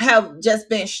that have just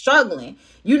been struggling,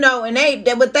 and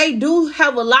but they do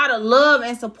have a lot of love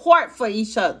and support for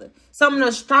each other. Some of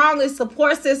the strongest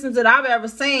support systems that I've ever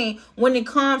seen when it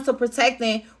comes to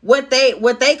protecting what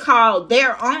they call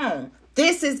their own.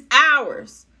 This is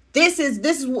ours. This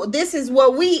is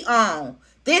what we own.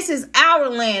 This is our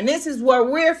land. This is where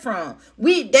we're from.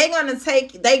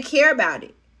 They care about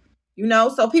it.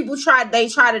 So people try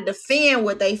to defend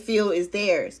what they feel is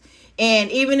theirs. And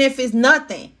even if it's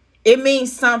nothing, it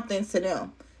means something to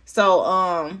them.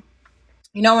 So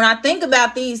when I think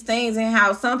about these things and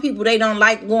how some people, they don't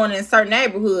like going in certain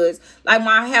neighborhoods, like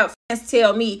I have friends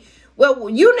tell me, well,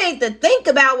 you need to think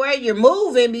about where you're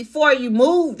moving before you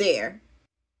move there.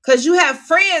 Because you have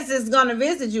friends that's going to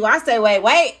visit you. I say,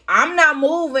 wait, I'm not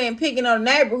moving, picking on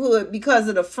the neighborhood because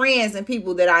of the friends and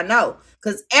people that I know.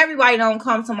 Because everybody don't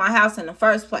come to my house in the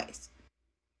first place.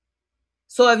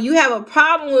 So if you have a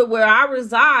problem with where I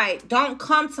reside, don't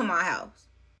come to my house.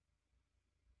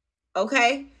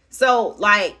 Okay? So,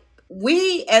 like,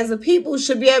 we as a people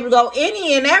should be able to go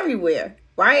any and everywhere,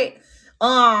 right?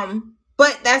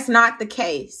 But that's not the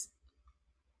case.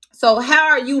 So how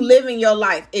are you living your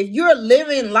life? If you're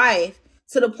living life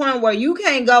to the point where you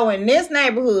can't go in this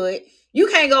neighborhood, you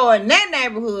can't go in that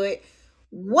neighborhood,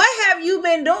 what have you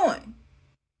been doing?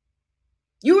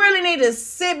 You really need to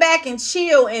sit back and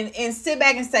chill and sit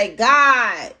back and say,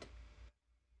 God,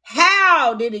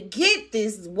 how did it get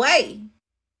this way?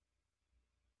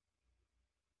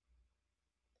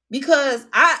 Because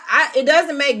it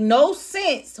doesn't make no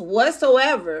sense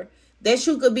whatsoever that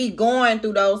you could be going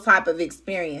through those type of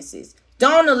experiences.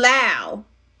 Don't allow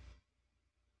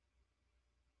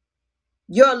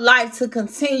your life to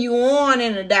continue on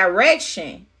in a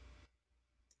direction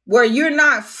where you're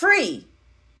not free.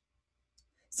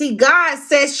 See, God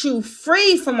sets you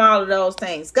free from all of those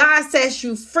things. God sets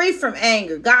you free from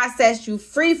anger. God sets you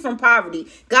free from poverty.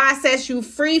 God sets you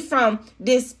free from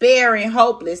despair and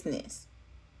hopelessness.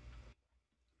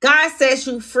 God sets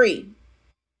you free.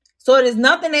 So it is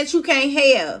nothing that you can't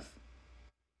have.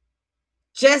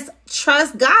 Just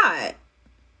trust God.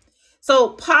 So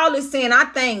Paul is saying, I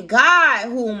thank God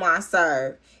whom I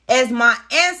serve, as my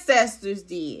ancestors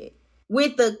did,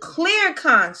 with a clear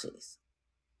conscience.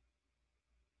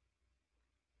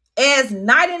 As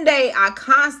night and day, I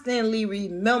constantly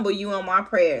remember you in my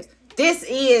prayers. This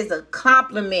is a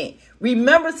compliment.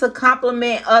 Remember to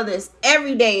compliment others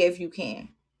every day if you can.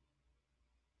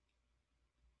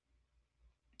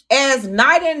 As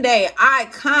night and day, I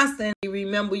constantly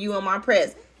remember you in my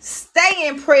prayers. Stay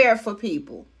in prayer for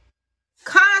people.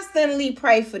 Constantly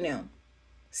pray for them.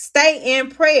 Stay in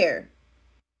prayer.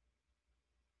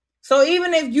 So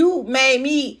even if you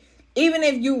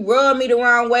rub me the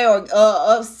wrong way or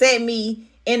upset me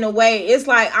in a way, it's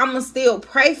like I'm going to still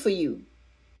pray for you.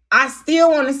 I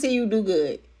still want to see you do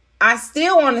good. I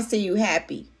still want to see you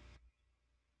happy.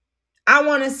 I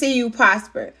want to see you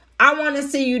prosper. I want to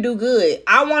see you do good.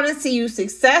 I want to see you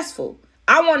successful.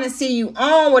 I want to see you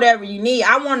own whatever you need.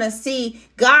 I want to see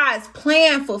God's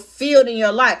plan fulfilled in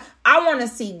your life. I want to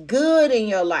see good in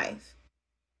your life.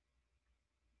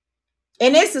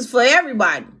 And this is for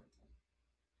everybody.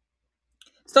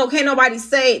 So can't nobody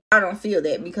say I don't feel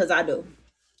that, because I do.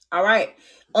 All right.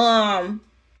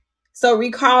 So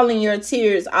recalling your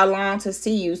tears, I long to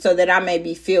see you so that I may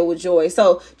be filled with joy.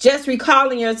 So just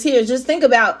recalling your tears, just think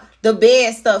about the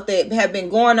bad stuff that have been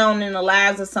going on in the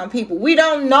lives of some people. We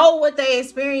don't know what their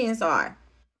experience are.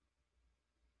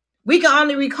 We can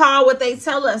only recall what they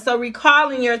tell us. So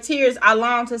recalling your tears, I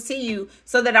long to see you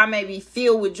so that I may be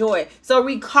filled with joy. So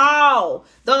recall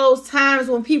those times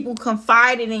when people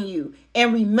confided in you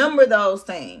and remember those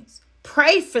things.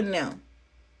 Pray for them.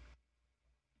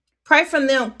 Pray for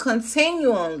them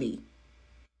continually.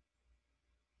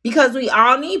 Because we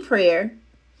all need prayer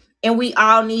and we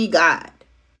all need God.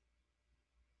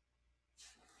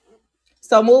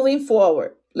 So moving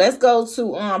forward, let's go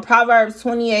to Proverbs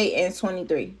 28 and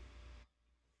 23.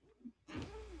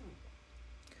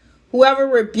 Whoever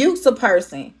rebukes a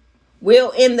person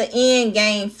will in the end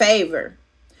gain favor,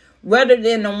 rather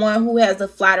than the one who has a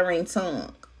flattering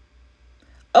tongue.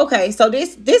 Okay, so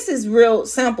this is real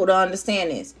simple to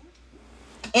understand this.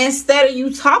 Instead of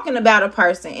you talking about a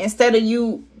person, instead of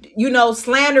you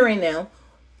slandering them,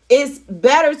 it's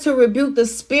better to rebuke the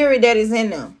spirit that is in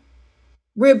them.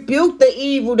 Rebuke the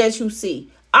evil that you see.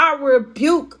 I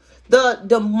rebuke the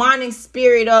demonic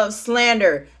spirit of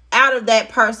slander out of that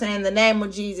person in the name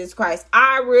of Jesus Christ.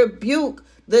 I rebuke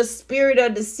the spirit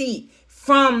of deceit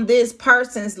from this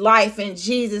person's life in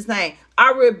Jesus' name.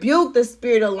 I rebuke the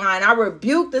spirit of lying. I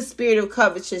rebuke the spirit of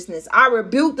covetousness. I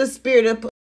rebuke the spirit of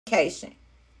fornication.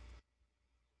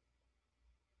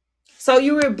 So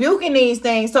you're rebuking these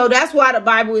things. So that's why the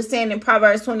Bible is saying in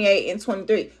Proverbs 28 and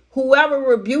 23, whoever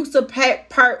rebukes a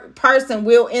person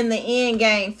will in the end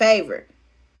gain favor.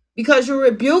 Because you're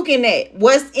rebuking it.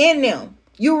 What's in them?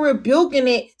 You're rebuking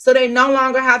it so they no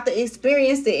longer have to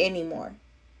experience it anymore.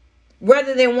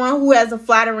 Rather than one who has a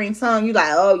flattering tongue, you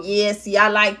like, oh yeah, see, I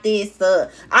like this.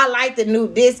 I like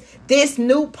this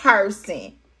new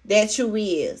person that you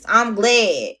is. I'm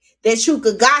glad that you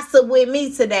could gossip with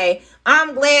me today.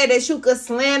 I'm glad that you could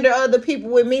slander other people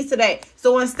with me today.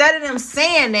 So instead of them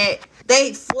saying that,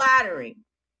 they flattering.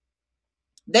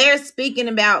 They're speaking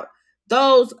about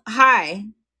those. Hi,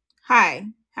 how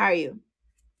are you?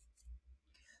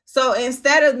 So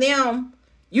instead of them,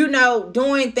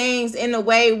 doing things in a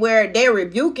way where they're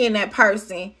rebuking that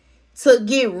person to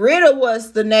get rid of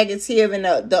what's the negative and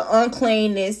the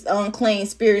unclean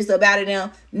spirits about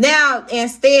them. Now,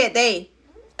 instead, they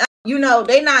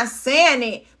not saying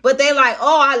it, but they like,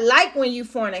 oh, I like when you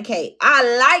fornicate.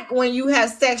 I like when you have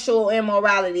sexual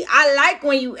immorality. I like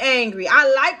when you angry.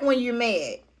 I like when you're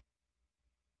mad.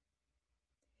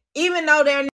 Even though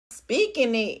they're not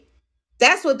speaking it,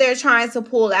 that's what they're trying to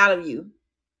pull out of you.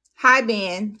 Hi,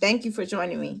 Ben. Thank you for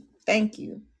joining me. Thank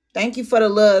you. Thank you for the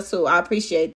love, too. I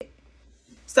appreciate it.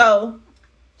 So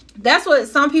that's what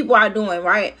some people are doing,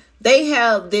 right? They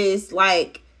have this,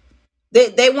 like,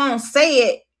 they won't say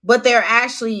it, but they're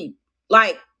actually,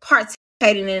 like,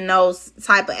 participating in those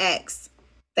type of acts.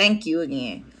 Thank you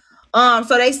again. So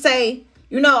they say,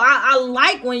 I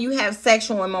like when you have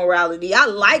sexual immorality. I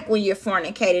like when you're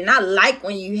fornicating. I like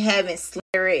when you having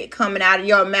slur coming out of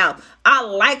your mouth. I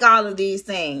like all of these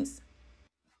things.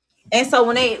 And so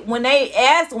when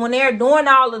they're doing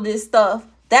all of this stuff,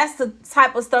 that's the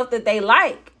type of stuff that they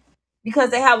like,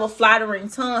 because they have a flattering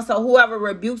tongue. So whoever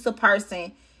rebukes a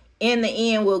person in the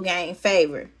end will gain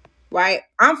favor, right?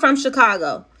 I'm from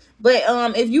Chicago, but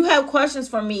if you have questions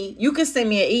for me, you can send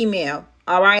me an email.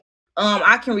 All right.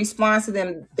 I can respond to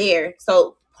them there.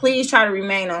 So Please try to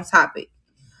remain on topic.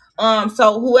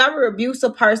 So whoever rebukes a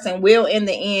person will in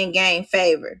the end gain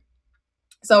favor.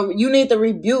 So you need to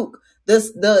rebuke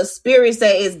the spirits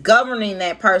that is governing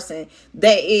that person,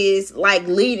 that is like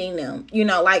leading them,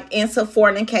 like into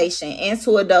fornication,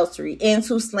 into adultery,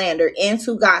 into slander,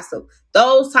 into gossip.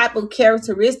 Those type of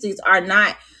characteristics are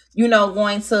not,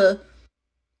 going to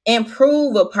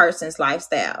improve a person's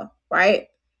lifestyle, right?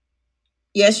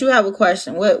 Yes, you have a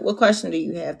question. What question do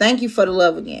you have? Thank you for the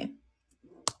love again.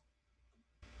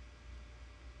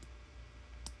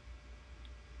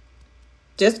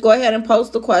 Just go ahead and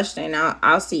post the question.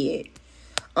 I'll see it.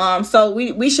 So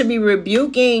we should be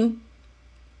rebuking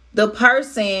the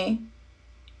person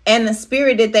and the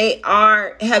spirit that they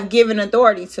have given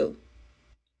authority to,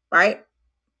 right?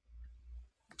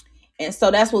 And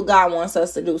so that's what God wants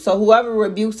us to do. So whoever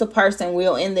rebukes a person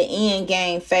will in the end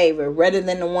gain favor, rather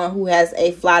than the one who has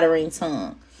a flattering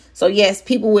tongue. So yes,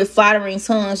 people with flattering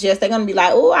tongues, yes, they're going to be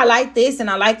like, oh, I like this and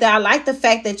I like that. I like the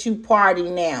fact that you party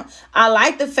now. I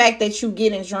like the fact that you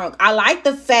getting drunk. I like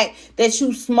the fact that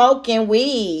you smoking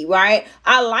weed, right?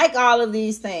 I like all of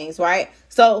these things, right?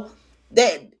 So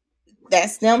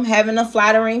that's them having a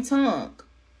flattering tongue.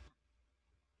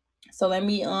 So let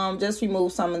me just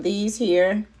remove some of these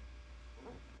here.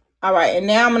 All right, and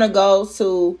now I'm going to go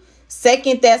to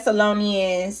 2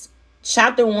 Thessalonians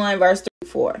chapter 1, verse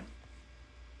 3-4.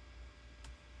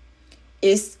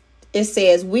 It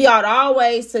says, we ought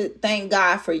always to thank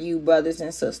God for you, brothers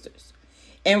and sisters,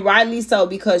 and rightly so,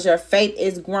 because your faith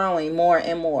is growing more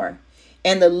and more,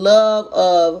 and the love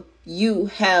of you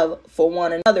have for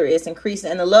one another is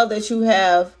increasing, and the love that you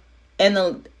have and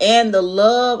the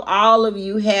love all of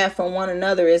you have for one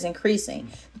another is increasing.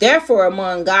 Therefore,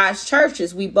 among God's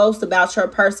churches, we boast about your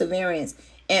perseverance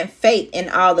and faith in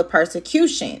all the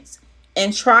persecutions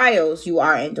and trials you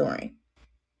are enduring.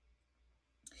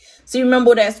 So you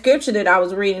remember that scripture that I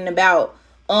was reading about,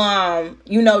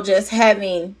 just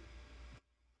having,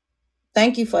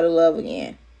 thank you for the love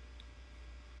again.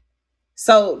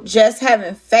 So just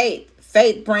having faith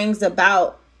brings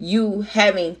about you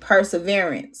having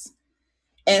perseverance.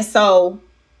 And so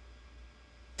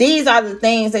these are the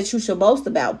things that you should boast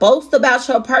about. Boast about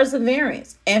your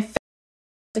perseverance and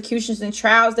persecutions and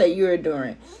trials that you're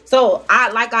enduring. So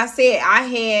like I said,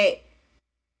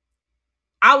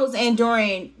 I was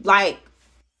enduring like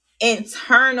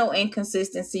internal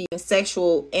inconsistency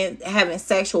and having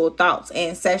sexual thoughts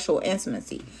and sexual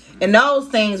intimacy. And those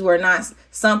things were not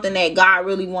something that God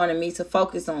really wanted me to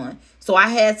focus on. So I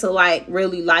had to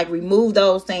really remove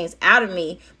those things out of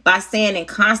me by staying in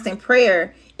constant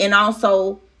prayer and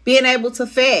also being able to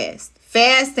fast.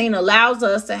 Fasting allows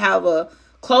us to have a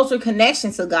closer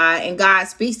connection to God, and God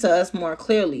speaks to us more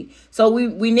clearly. So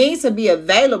we need to be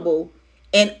available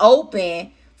and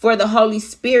open for the Holy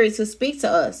Spirit to speak to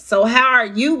us. So how are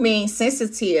you being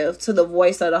sensitive to the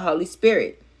voice of the Holy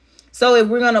Spirit? So if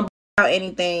we're going to about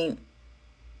anything,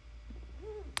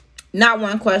 not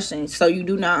one question, so you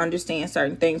do not understand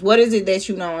certain things. What is it that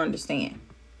you don't understand?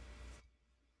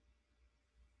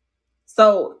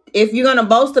 So if you're going to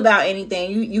boast about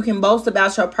anything, you can boast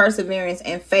about your perseverance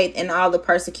and faith in all the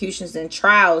persecutions and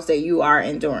trials that you are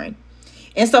enduring.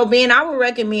 And so, Ben, I would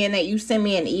recommend that you send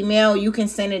me an email. You can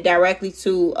send it directly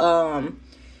to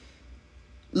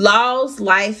Laws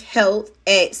Life Health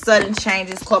at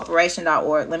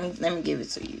suddenchangescorporation.org. Let me give it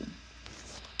to you.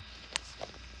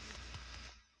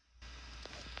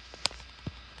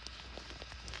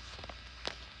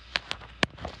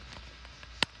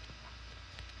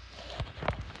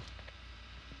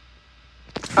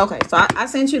 Okay, so I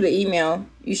sent you the email.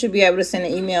 You should be able to send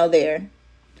an email there.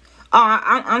 Oh,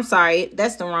 I'm sorry.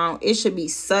 That's the wrong. It should be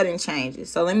Sudden Changes.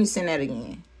 So let me send that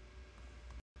again.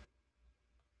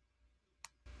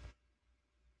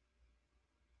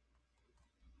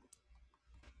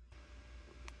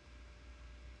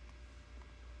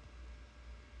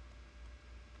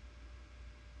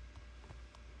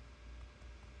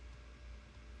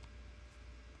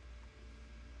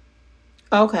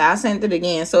 Okay, I sent it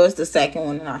again. So it's the second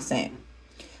one that I sent.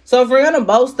 So if we're going to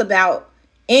boast about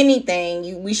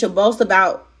anything, we should boast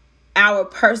about our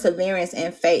perseverance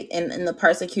and faith in the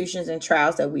persecutions and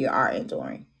trials that we are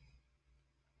enduring.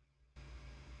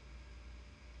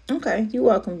 Okay, you're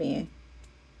welcome, Ben.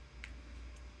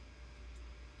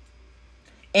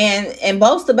 And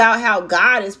boast about how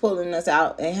God is pulling us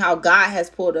out and how God has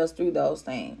pulled us through those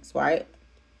things, right?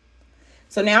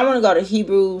 So now I want to go to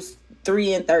Hebrews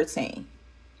 3:13.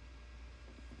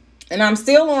 And I'm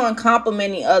still on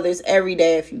complimenting others every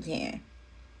day if you can.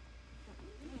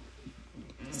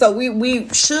 So we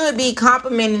should be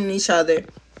complimenting each other,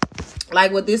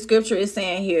 like what this scripture is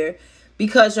saying here,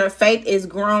 because your faith is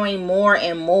growing more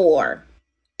and more.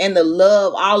 And the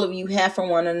love all of you have for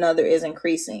one another is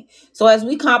increasing. So as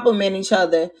we compliment each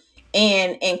other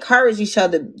and encourage each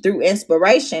other through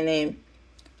inspiration and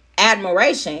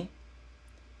admiration,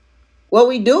 what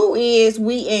we do is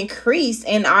we increase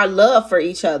in our love for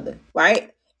each other,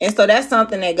 right? And so that's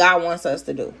something that God wants us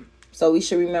to do. So we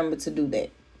should remember to do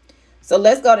that. So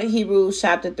let's go to Hebrews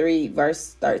chapter 3,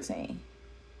 verse 13.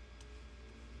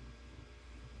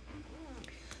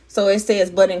 So it says,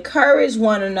 but encourage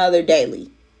one another daily,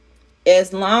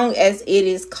 as long as it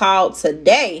is called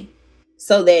today,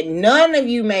 so that none of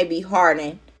you may be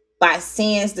hardened by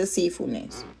sin's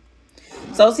deceitfulness.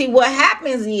 So see, what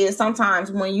happens is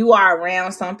sometimes when you are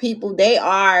around some people, they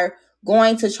are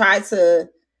going to try to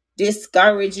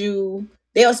discourage you.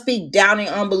 They'll speak doubt and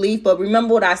unbelief. But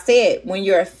remember what I said, when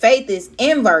your faith is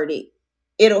inverted,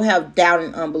 it'll have doubt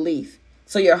and unbelief.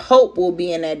 So your hope will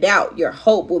be in that doubt. Your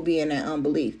hope will be in that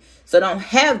unbelief. So don't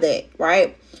have that,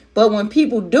 right? But when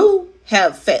people do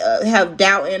have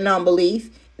doubt and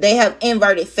unbelief, they have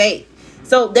inverted faith.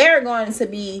 So they're going to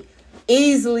be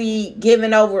easily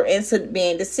given over into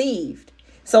being deceived.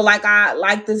 So like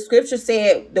the scripture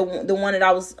said, the one that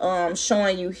I was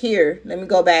showing you here. Let me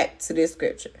go back to this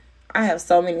scripture. I have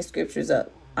so many scriptures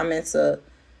up. I meant to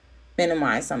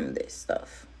minimize some of this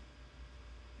stuff.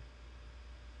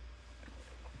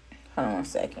 Hold on 1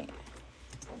 second.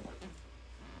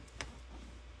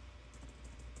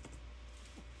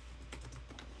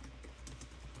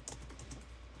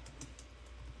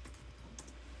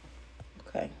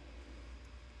 Okay.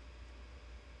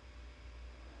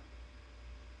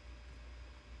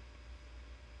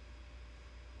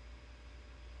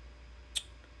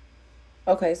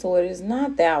 Okay, so it is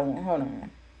not that one. Hold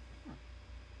on.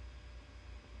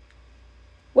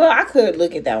 Well, I could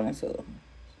look at that one too.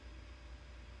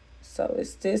 So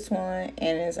it's this one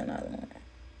and it's another one.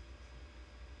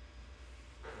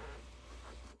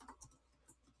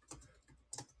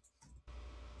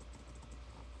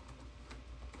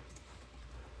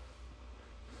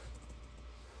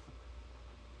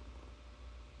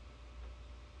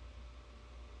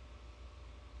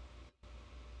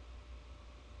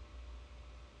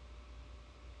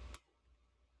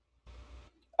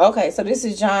 Okay, so this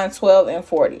is John 12 and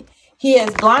 40. He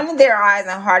has blinded their eyes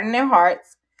and hardened their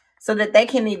hearts, so that they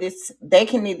can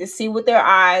neither see with their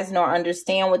eyes nor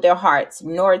understand with their hearts,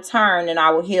 nor turn, and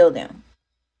I will heal them.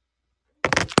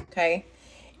 Okay.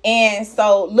 And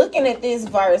so looking at this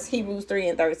verse, Hebrews 3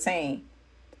 and 13.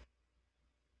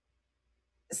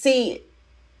 See,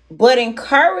 but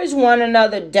encourage one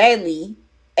another daily,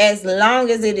 as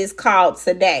long as it is called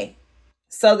today,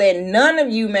 so that none of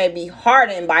you may be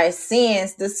hardened by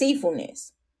sin's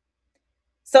deceitfulness.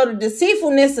 So the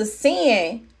deceitfulness of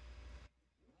sin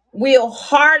will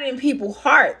harden people's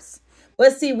hearts.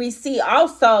 But see, we see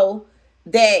also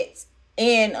that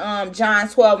in John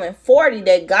 12 and 40,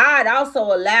 that God also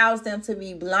allows them to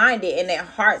be blinded and their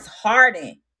hearts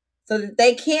hardened so that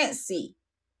they can't see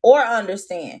or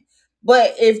understand.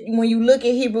 But when you look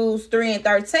at Hebrews 3 and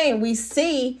 13, we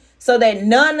see so that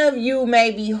none of you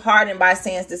may be hardened by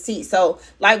sin's deceit. So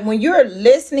like when you're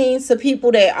listening to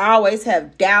people that always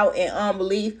have doubt and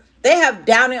unbelief, they have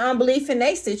doubt and unbelief in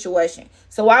their situation.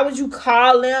 So why would you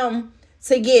call them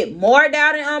to get more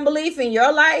doubt and unbelief in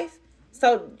your life?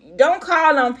 So don't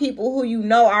call on people who you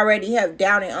know already have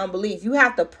doubt and unbelief. You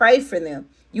have to pray for them.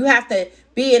 You have to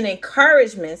be an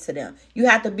encouragement to them. You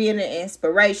have to be an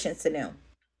inspiration to them.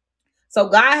 So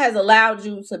God has allowed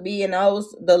you to be in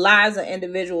the lives of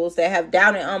individuals that have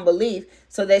doubt and unbelief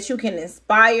so that you can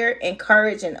inspire,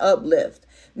 encourage, and uplift.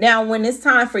 Now, when it's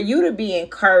time for you to be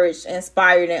encouraged,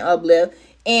 inspired, and uplift,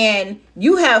 and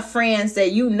you have friends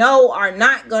that you know are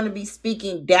not going to be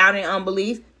speaking doubt and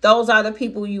unbelief, those are the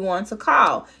people you want to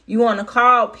call. You want to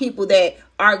call people that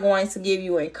are going to give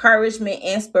you encouragement,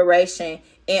 inspiration,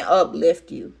 and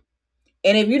uplift you.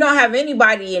 And if you don't have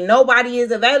anybody and nobody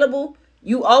is available,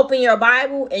 you open your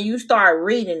Bible and you start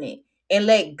reading it and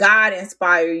let God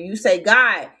inspire you. You say,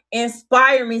 God,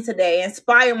 inspire me today.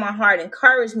 Inspire my heart.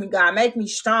 Encourage me, God. Make me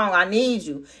strong. I need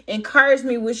you. Encourage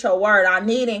me with your word. I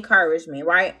need encouragement,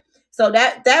 right? So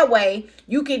that way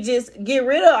you can just get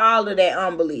rid of all of that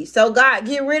unbelief. So God,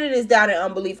 get rid of this doubt and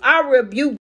unbelief. I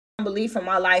rebuke unbelief in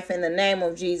my life in the name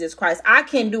of Jesus Christ. I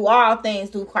can do all things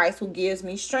through Christ who gives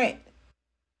me strength.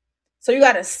 So you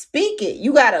got to speak it.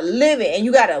 You got to live it. And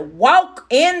you got to walk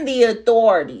in the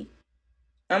authority.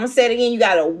 I'm going to say it again. You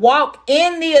got to walk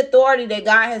in the authority that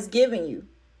God has given you.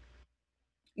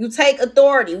 You take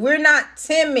authority. We're not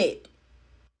timid.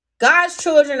 God's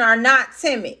children are not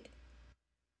timid.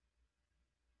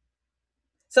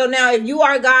 So now if you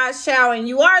are God's child and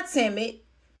you are timid,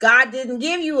 God didn't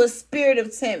give you a spirit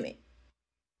of timid.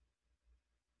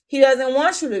 He doesn't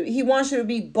want you to, he wants you to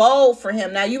be bold for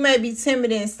him. Now you may be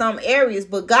timid in some areas,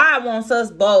 but God wants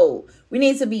us bold. We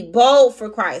need to be bold for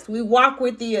Christ. We walk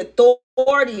with the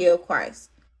authority of Christ.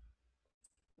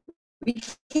 We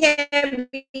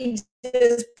can't be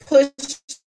just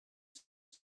pushed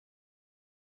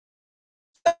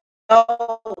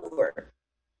over.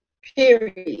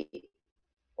 Period.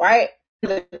 Right?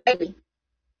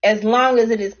 As long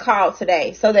as it is called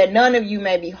today, so that none of you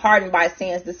may be hardened by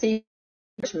sin's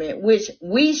deceitfulness, which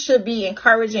we should be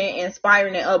encouraging,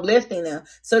 inspiring, and uplifting them,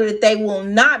 so that they will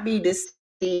not be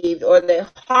deceived or their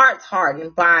hearts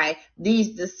hardened by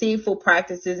these deceitful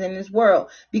practices in this world.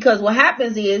 Because what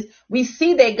happens is we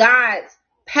see that God's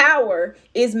power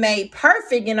is made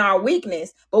perfect in our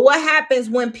weakness. But what happens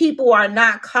when people are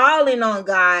not calling on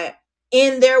God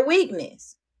in their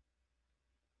weakness?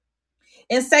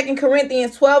 In 2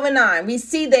 Corinthians 12:9, we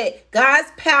see that God's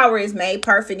power is made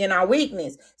perfect in our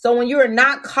weakness. So when you're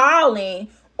not calling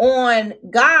on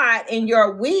God in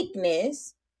your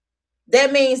weakness,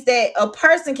 that means that a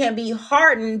person can be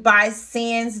hardened by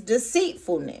sin's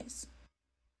deceitfulness.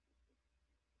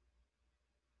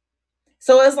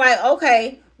 So it's like,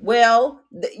 okay, well,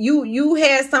 you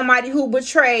had somebody who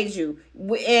betrayed you,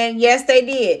 and yes, they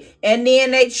did, and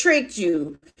then they tricked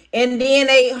you, and then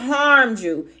they harmed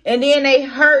you, and then they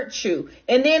hurt you,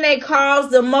 and then they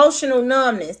caused emotional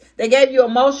numbness. They gave you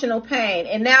emotional pain,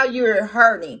 and now you're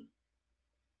hurting.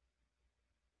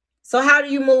 So how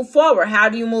do you move forward? How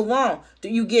do you move on? Do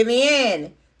you give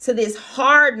in to this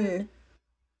hardened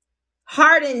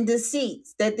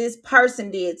deceits that this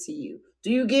person did to you?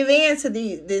 Do you give in to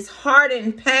this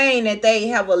hardened pain that they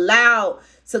have allowed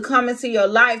to come into your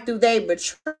life through their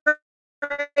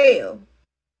betrayal?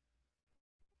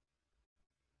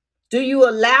 Do you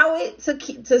allow it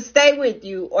to stay with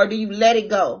you, or do you let it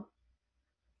go?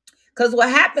 Because what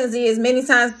happens is many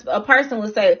times a person will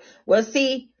say, well,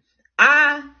 see,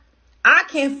 I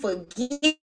can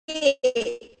forgive,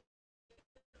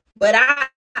 but I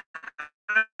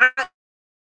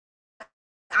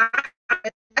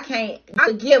can't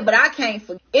forgive, but I can't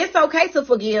forgive. It's okay to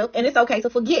forgive, and it's okay to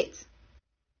forget.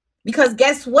 Because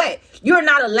guess what? You're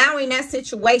not allowing that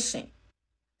situation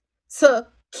to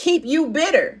keep you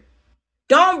bitter.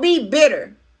 Don't be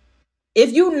bitter.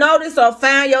 If you notice or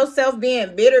find yourself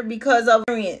being bitter because of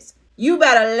experience, you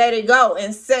better let it go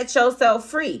and set yourself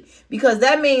free. Because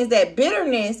that means that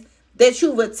bitterness that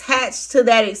you've attached to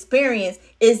that experience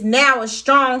is now a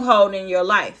stronghold in your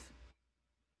life.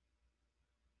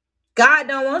 God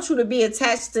don't want you to be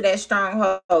attached to that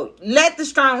stronghold. Let the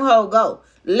stronghold go.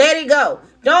 Let it go.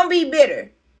 Don't be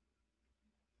bitter.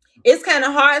 It's kind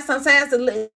of hard sometimes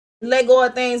to let go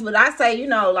of things, but I say,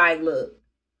 like, look,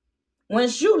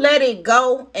 once you let it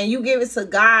go and you give it to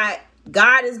God,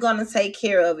 God is going to take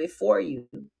care of it for you.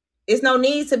 It's no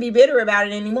need to be bitter about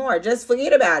it anymore. Just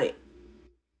forget about it.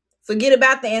 Forget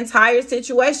about the entire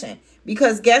situation.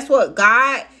 Because guess what?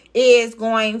 God is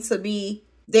going to be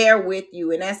there with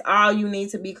you, and that's all you need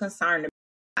to be concerned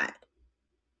about.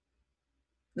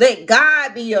 Let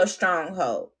God be your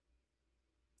stronghold.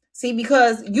 See,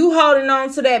 because you holding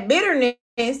on to that bitterness,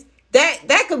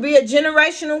 that could be a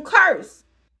generational curse.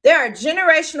 There are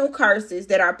generational curses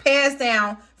that are passed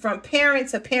down from parent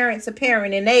to parent to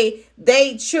parent, and they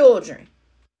children.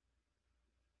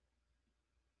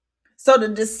 So the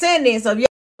descendants of your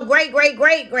great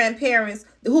grandparents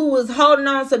who was holding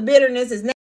on to bitterness is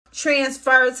now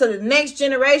transferred to the next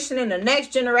generation and the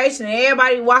next generation, and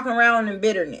everybody walking around in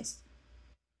bitterness.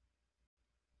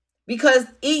 Because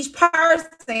each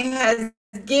person has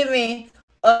given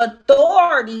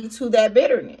authority to that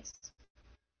bitterness.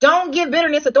 Don't give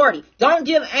bitterness authority. Don't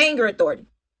give anger authority.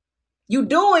 You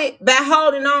do it by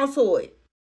holding on to it.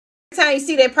 Every time you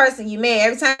see that person you mad,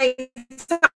 every time you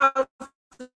talk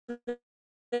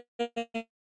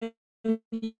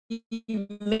you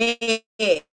mad,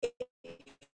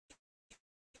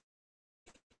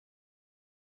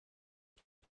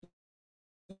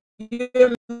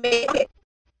 you're mad.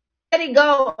 Let it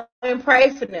go and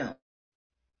pray for them.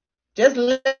 Just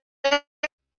let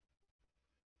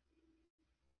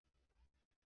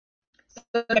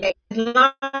it, as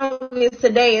long as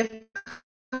today is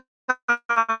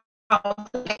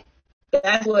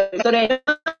that's what, so that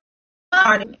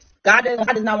God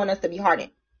does not want us to be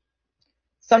hardened.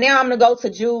 So now I'm going to go to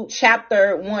Jude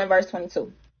chapter 1 verse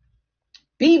 22.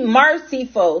 Be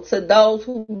merciful to those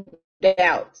who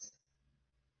doubt.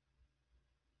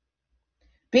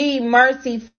 Be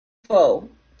merciful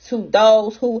to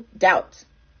those who doubt.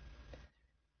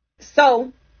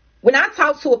 So when I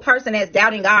talk to a person that's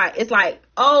doubting God, it's like,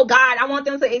 oh God, I want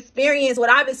them to experience what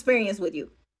I've experienced with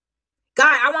you.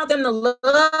 God, I want them to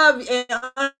love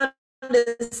and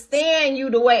understand you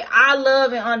the way I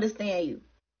love and understand you.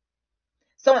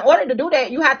 So in order to do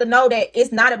that, you have to know that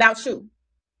it's not about you.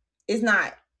 It's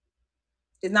not.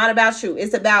 It's not about you.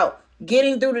 It's about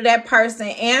getting through to that person,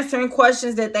 answering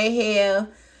questions that they have.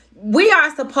 We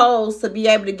are supposed to be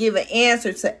able to give an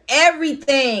answer to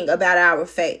everything about our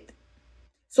faith.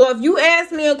 So if you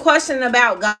ask me a question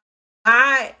about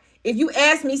God, if you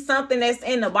ask me something that's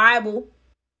in the Bible,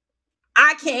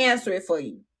 I can answer it for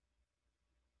you.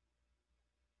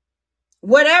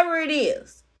 Whatever it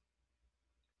is,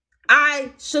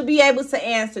 I should be able to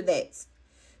answer that.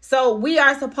 So we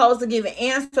are supposed to give an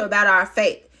answer about our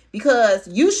faith, because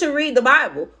you should read the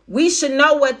Bible. We should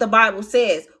know what the Bible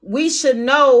says. We should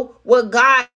know what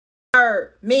God's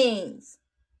word means.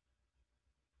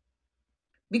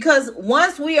 Because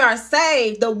once we are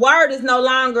saved, the word is no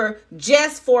longer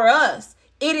just for us.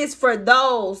 It is for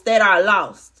those that are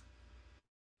lost.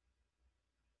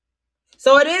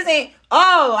 So it isn't,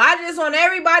 oh, I just want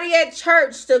everybody at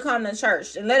church to come to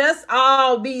church and let us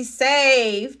all be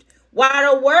saved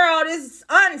while the world is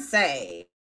unsaved.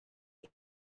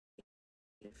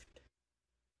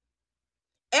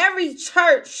 Every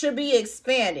church should be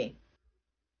expanding.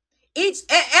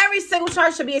 Every single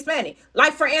church should be expanding.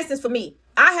 Like, for instance, for me,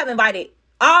 I have invited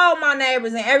all my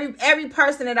neighbors and every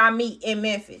person that I meet in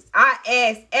Memphis. I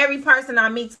ask every person I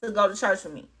meet to go to church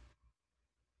with me.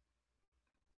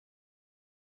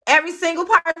 Every single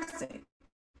person.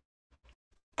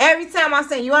 Every time I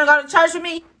say, you want to go to church with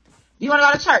me? Do you want to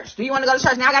go to church? Do you want to go to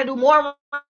church? Now I got to do more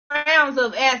rounds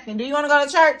of asking, do you want to go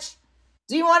to church?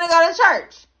 Do you want to go to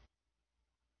church?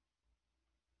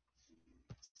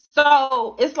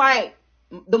 So it's like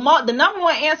the number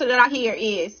one answer that I hear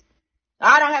is,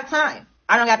 I don't have time.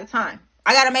 I don't got the time.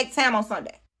 I got to make time on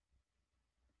Sunday.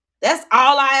 That's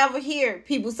all I ever hear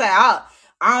people say. Oh,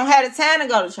 I don't have the time to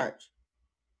go to church.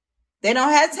 They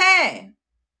don't have time.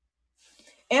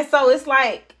 And so it's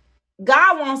like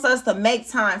God wants us to make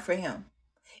time for him.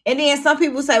 And then some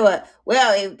people say, well,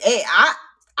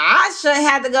 I shouldn't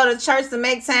have to go to church to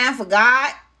make time for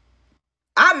God.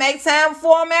 I make time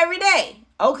for him every day.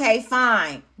 Okay,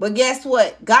 fine. But guess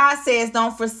what? God says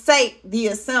don't forsake the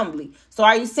assembly. So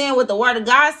are you saying what the word of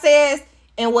God says,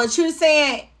 and what you're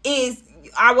saying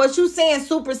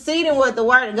superseding what the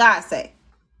word of God say?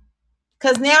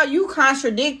 Because now you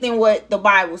contradicting what the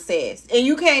Bible says, and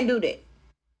you can't do that.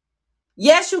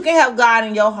 Yes, you can have God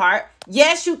in your heart.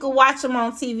 Yes, you can watch him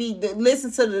on TV,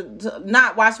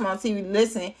 not watch him on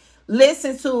TV,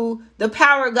 listen to the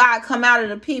power of God come out of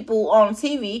the people on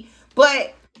TV,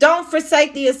 but don't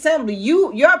forsake the assembly.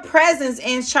 Your presence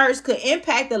in church could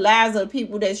impact the lives of the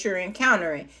people that you're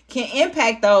encountering, can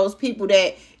impact those people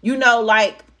that,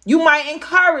 like, you might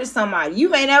encourage somebody. You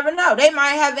may never know. They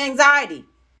might have anxiety.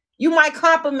 You might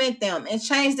compliment them and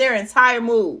change their entire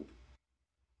mood.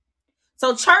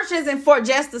 So church isn't for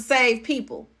just to save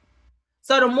people.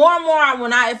 So the more and more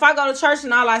if I go to church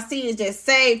and all I see is just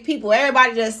saved people,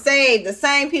 everybody just saved, the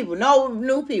same people, no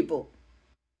new people.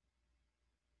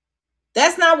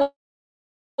 That's not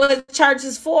what church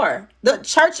is for. The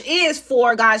church is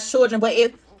for God's children. But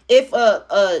if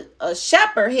a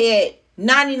shepherd had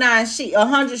 99 sheep,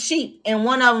 100 sheep, and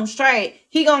one of them strayed,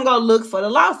 he gonna go look for the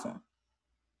lost one.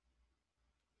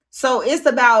 So it's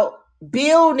about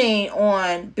building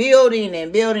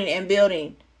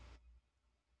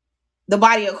the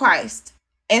body of Christ.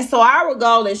 And so our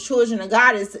goal as children of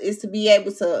God is to be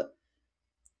able to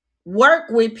work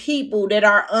with people that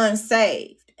are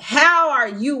unsaved. How are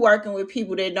you working with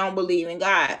people that don't believe in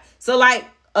God? So like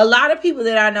a lot of people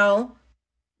that I know,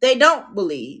 they don't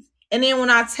believe. And then when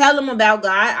I tell them about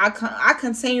God, I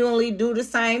continually do the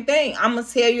same thing. I'm going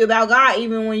to tell you about God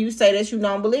even when you say that you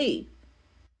don't believe.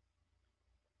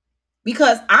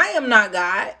 Because I am not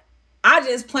God. I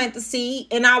just plant the seed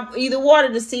and I either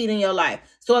water the seed in your life.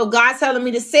 So if God's telling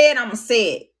me to say it, I'm going to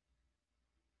say it.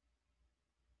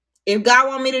 If God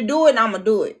want me to do it, I'm going to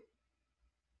do it.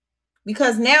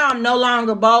 Because now I'm no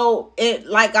longer bold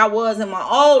like I was in my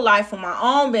old life for my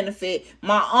own benefit,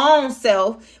 my own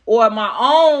self, or my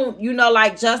own,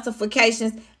 like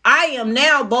justifications. I am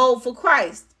now bold for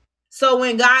Christ. So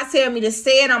when God tell me to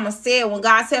say it, I'm going to say it. When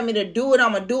God tell me to do it,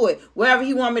 I'm going to do it. Wherever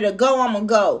he want me to go, I'm going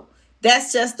to go.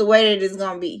 That's just the way that it's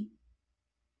going to be.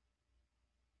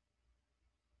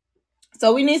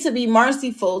 So we need to be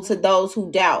merciful to those who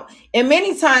doubt. And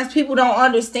many times people don't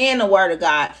understand the word of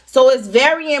God. So it's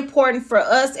very important for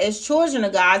us as children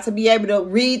of God to be able to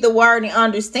read the word and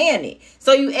understand it.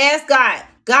 So you ask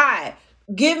God,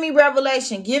 Give me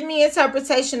revelation. Give me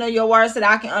interpretation of your words so that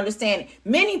I can understand it.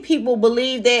 Many people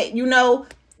believe that,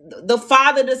 the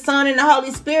Father, the Son, and the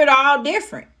Holy Spirit are all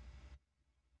different.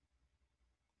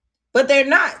 But they're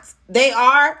not. They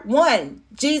are one.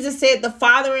 Jesus said the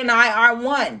Father and I are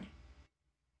one.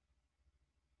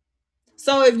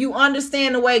 So if you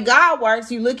understand the way God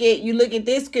works, you look at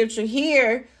this scripture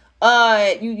here,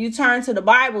 you turn to the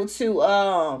Bible to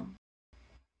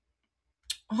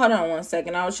hold on one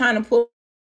second. I was trying to pull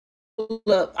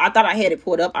up. I thought I had it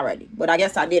pulled up already, but I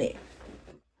guess I didn't.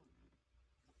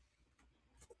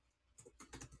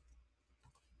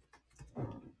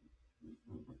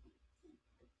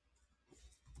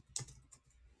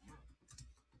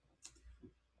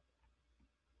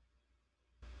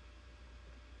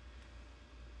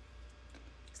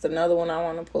 It's another one I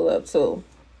want to pull up too.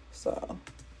 So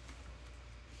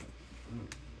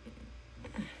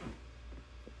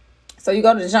you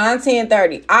go to John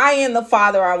 10:30. I and the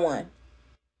Father are one.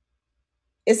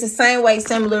 It's the same way,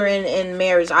 similar in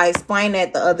marriage. I explained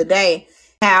that the other day,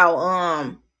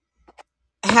 how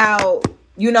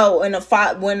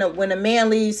when a man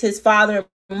leaves his father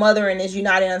and mother and is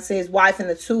united unto his wife, and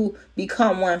the two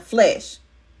become one flesh.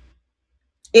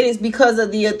 It is because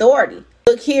of the authority.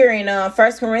 Look here in 1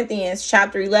 Corinthians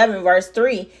chapter 11, verse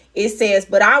 3. It says,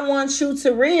 but I want you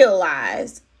to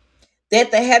realize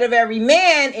that the head of every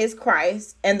man is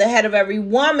Christ, and the head of every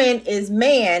woman is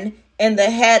man, and the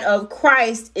head of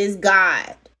Christ is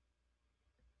God.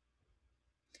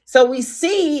 So we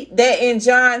see that in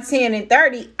John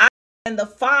 10:30, I and the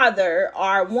Father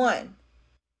are one.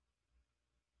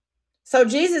 So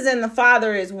Jesus and the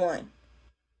Father is one.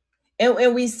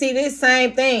 And we see this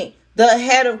same thing. The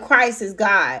head of Christ is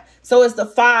God. So it's the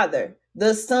Father,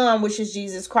 the Son, which is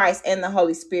Jesus Christ, and the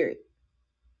Holy Spirit.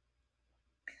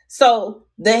 So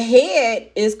the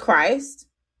head is Christ.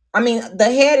 The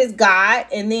head is God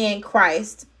and then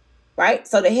Christ, right?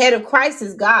 So the head of Christ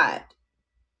is God.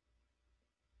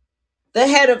 The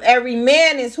head of every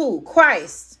man is who?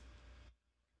 Christ.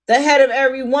 The head of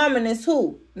every woman is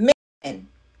who? Man.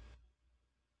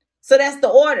 So that's the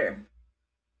order.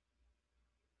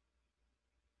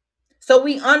 So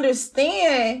we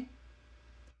understand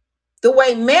the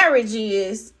way marriage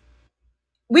is.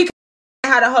 We can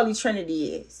how the Holy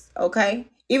Trinity is, okay?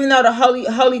 Even though the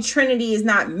Holy Trinity is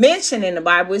not mentioned in the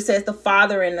Bible, it says the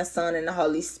Father and the Son and the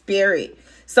Holy Spirit.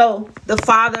 So the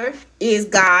Father is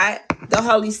God, the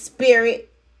Holy Spirit.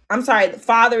 The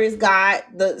Father is God,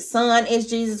 the Son is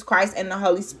Jesus Christ, and the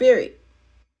Holy Spirit.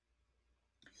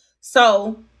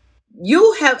 So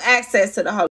you have access to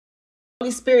the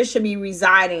Holy Spirit should be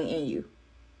residing in you.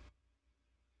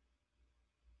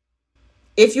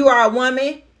 If you are a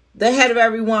woman, the head of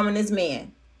every woman is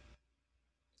man.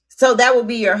 So that would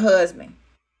be your husband.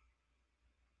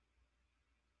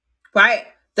 Right?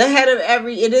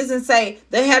 It doesn't say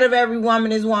the head of every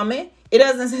woman is woman. It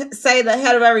doesn't say the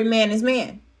head of every man is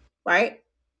man. Right?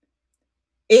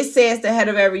 It says the head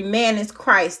of every man is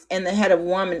Christ, and the head of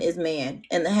woman is man,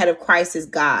 and the head of Christ is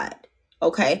God.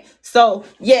 Okay? So,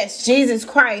 yes, Jesus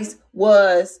Christ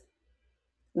was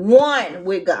one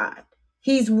with God.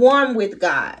 He's one with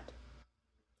God.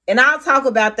 And I'll talk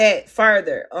about that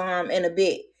further in a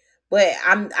bit. But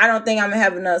I don't think I'm gonna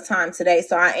have enough time today,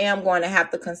 so I am going to have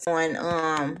to consult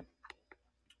on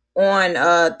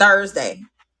Thursday,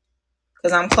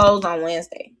 because I'm closed on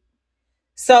Wednesday.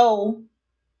 So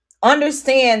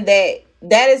understand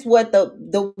that is what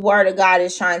the Word of God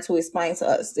is trying to explain to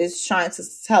us. It's trying to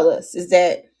tell us is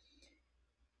that.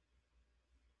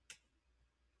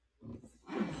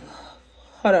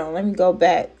 Hold on, let me go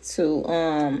back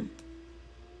to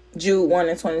Jude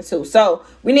 1:22. So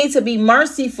we need to be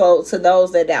merciful to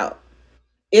those that doubt.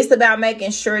 It's about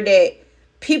making sure that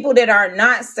people that are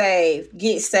not saved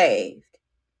get saved.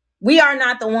 We are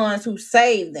not the ones who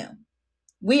save them.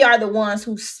 We are the ones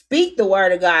who speak the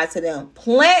word of God to them.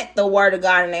 Plant the word of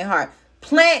God in their heart.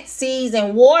 Plant seeds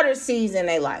and water seeds in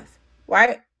their life.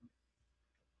 Right?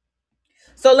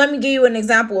 So let me give you an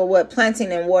example of what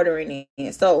planting and watering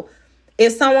is. So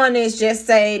if someone is just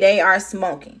say they are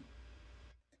smoking,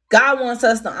 God wants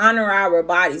us to honor our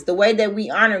bodies. The way that we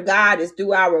honor God is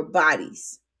through our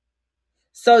bodies.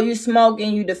 So you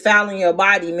smoking, you defiling your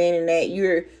body, meaning that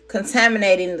you're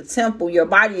contaminating the temple. Your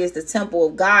body is the temple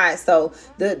of God. So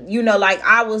like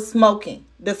I was smoking,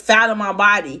 defiling my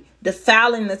body,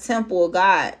 defiling the temple of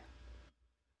God.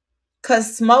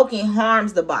 Because smoking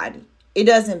harms the body. It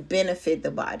doesn't benefit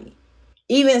the body.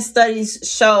 Even studies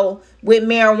show with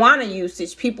marijuana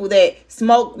usage, people that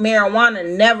smoke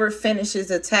marijuana never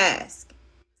finishes a task.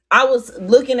 I was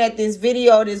looking at this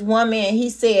video of this one man. He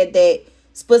said that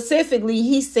specifically,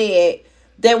 he said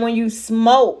that when you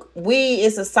smoke, weed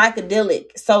is a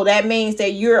psychedelic. So that means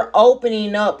that you're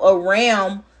opening up a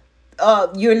realm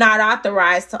you're not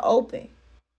authorized to open.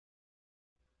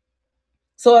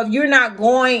 So if you're not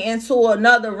going into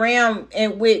another realm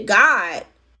and with God,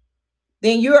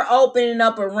 then you're opening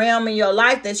up a realm in your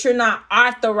life that you're not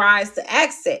authorized to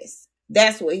access.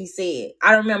 That's what he said.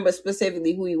 I don't remember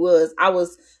specifically who he was. I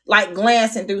was like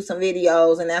glancing through some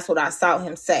videos, and that's what I saw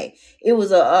him say. It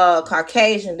was a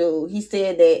Caucasian dude. He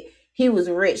said that he was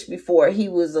rich before. He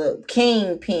was a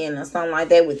kingpin or something like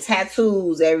that with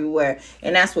tattoos everywhere.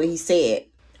 And that's what he said.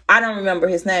 I don't remember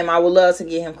his name. I would love to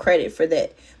give him credit for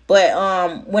that.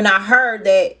 But when I heard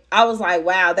that, I was like,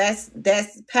 wow, that's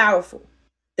powerful.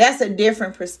 That's a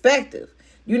different perspective.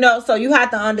 So you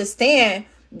have to understand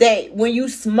that when you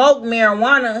smoke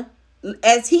marijuana,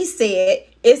 as he said,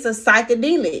 it's a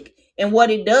psychedelic. And what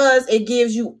it does, it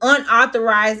gives you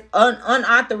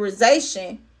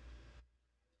unauthorization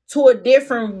to a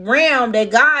different realm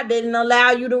that God didn't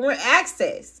allow you to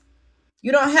access.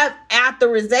 You don't have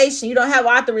authorization. You don't have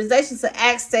authorization to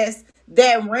access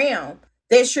that realm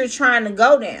that you're trying to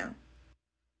go down.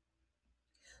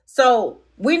 So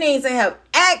we need to have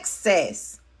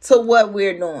access to what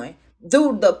we're doing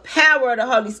through the power of the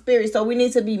Holy Spirit. So we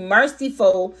need to be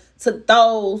merciful to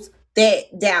those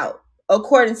that doubt,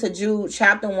 according to Jude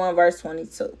chapter 1, verse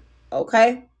 22.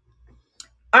 Okay?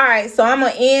 All right, so I'm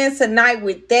going to end tonight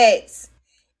with that.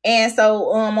 And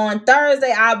so on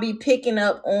Thursday, I'll be picking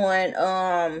up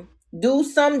on do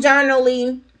some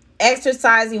journaling,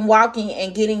 exercising, walking,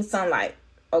 and getting sunlight.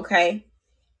 Okay?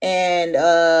 And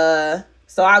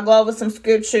so I'll go over some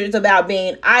scriptures about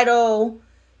being idle,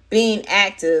 being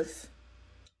active.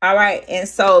 All right. And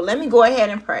so let me go ahead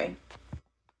and pray.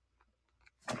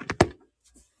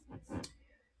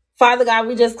 Father God,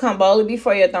 we just come boldly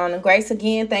before your throne of grace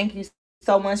again. Thank you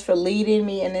so much for leading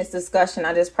me in this discussion.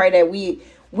 I just pray that we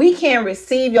can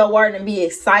receive your word and be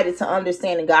excited to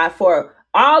understand it, God. For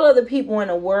all of the people in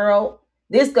the world,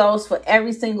 this goes for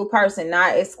every single person,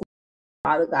 not exclusive,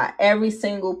 Father God. Every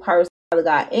single person, Father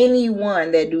God,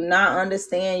 anyone that do not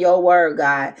understand your word,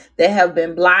 God, that have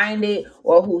been blinded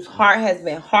or whose heart has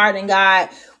been hardened, God,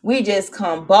 we just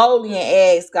come boldly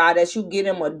and ask, God, that you give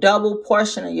them a double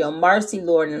portion of your mercy,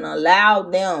 Lord, and allow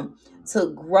them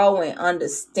to grow and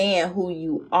understand who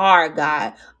you are,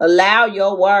 God. Allow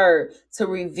your word to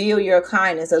reveal your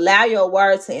kindness. Allow your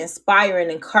word to inspire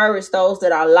and encourage those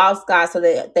that are lost, God, so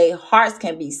that their hearts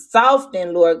can be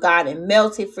softened, Lord God, and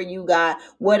melted for you, God.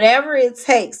 Whatever it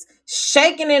takes,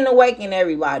 shaking and awakening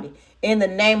everybody in the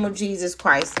name of Jesus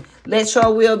Christ. Let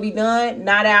your will be done,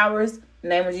 not ours. In the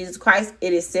name of Jesus Christ,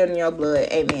 it is sealed in your blood.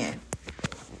 Amen.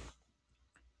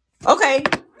 Okay.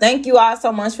 Thank you all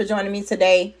so much for joining me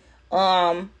today.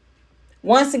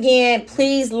 Once again,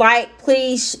 please like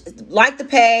the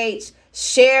page,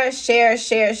 share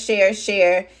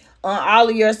on all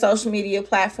of your social media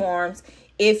platforms.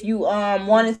 If you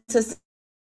wanted to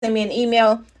send me an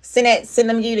email, send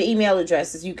them you the email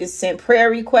addresses. You can send prayer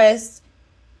requests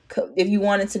if you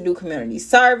wanted to do community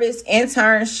service,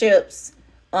 internships.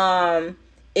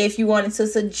 If you wanted to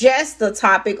suggest the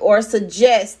topic or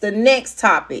suggest the next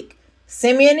topic,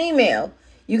 send me an email.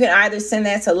 You can either send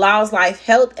that to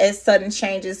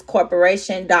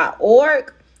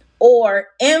lawslifehealth@suddenchangescorporation.org or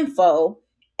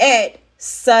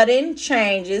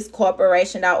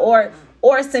info@suddenchangescorporation.org,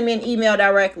 or send me an email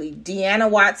directly,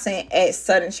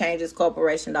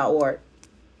 DeannaWatson@suddenchangescorporation.org.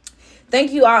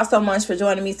 Thank you all so much for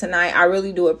joining me tonight. I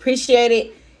really do appreciate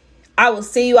it. I will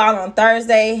see you all on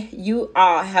Thursday. You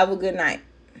all have a good night.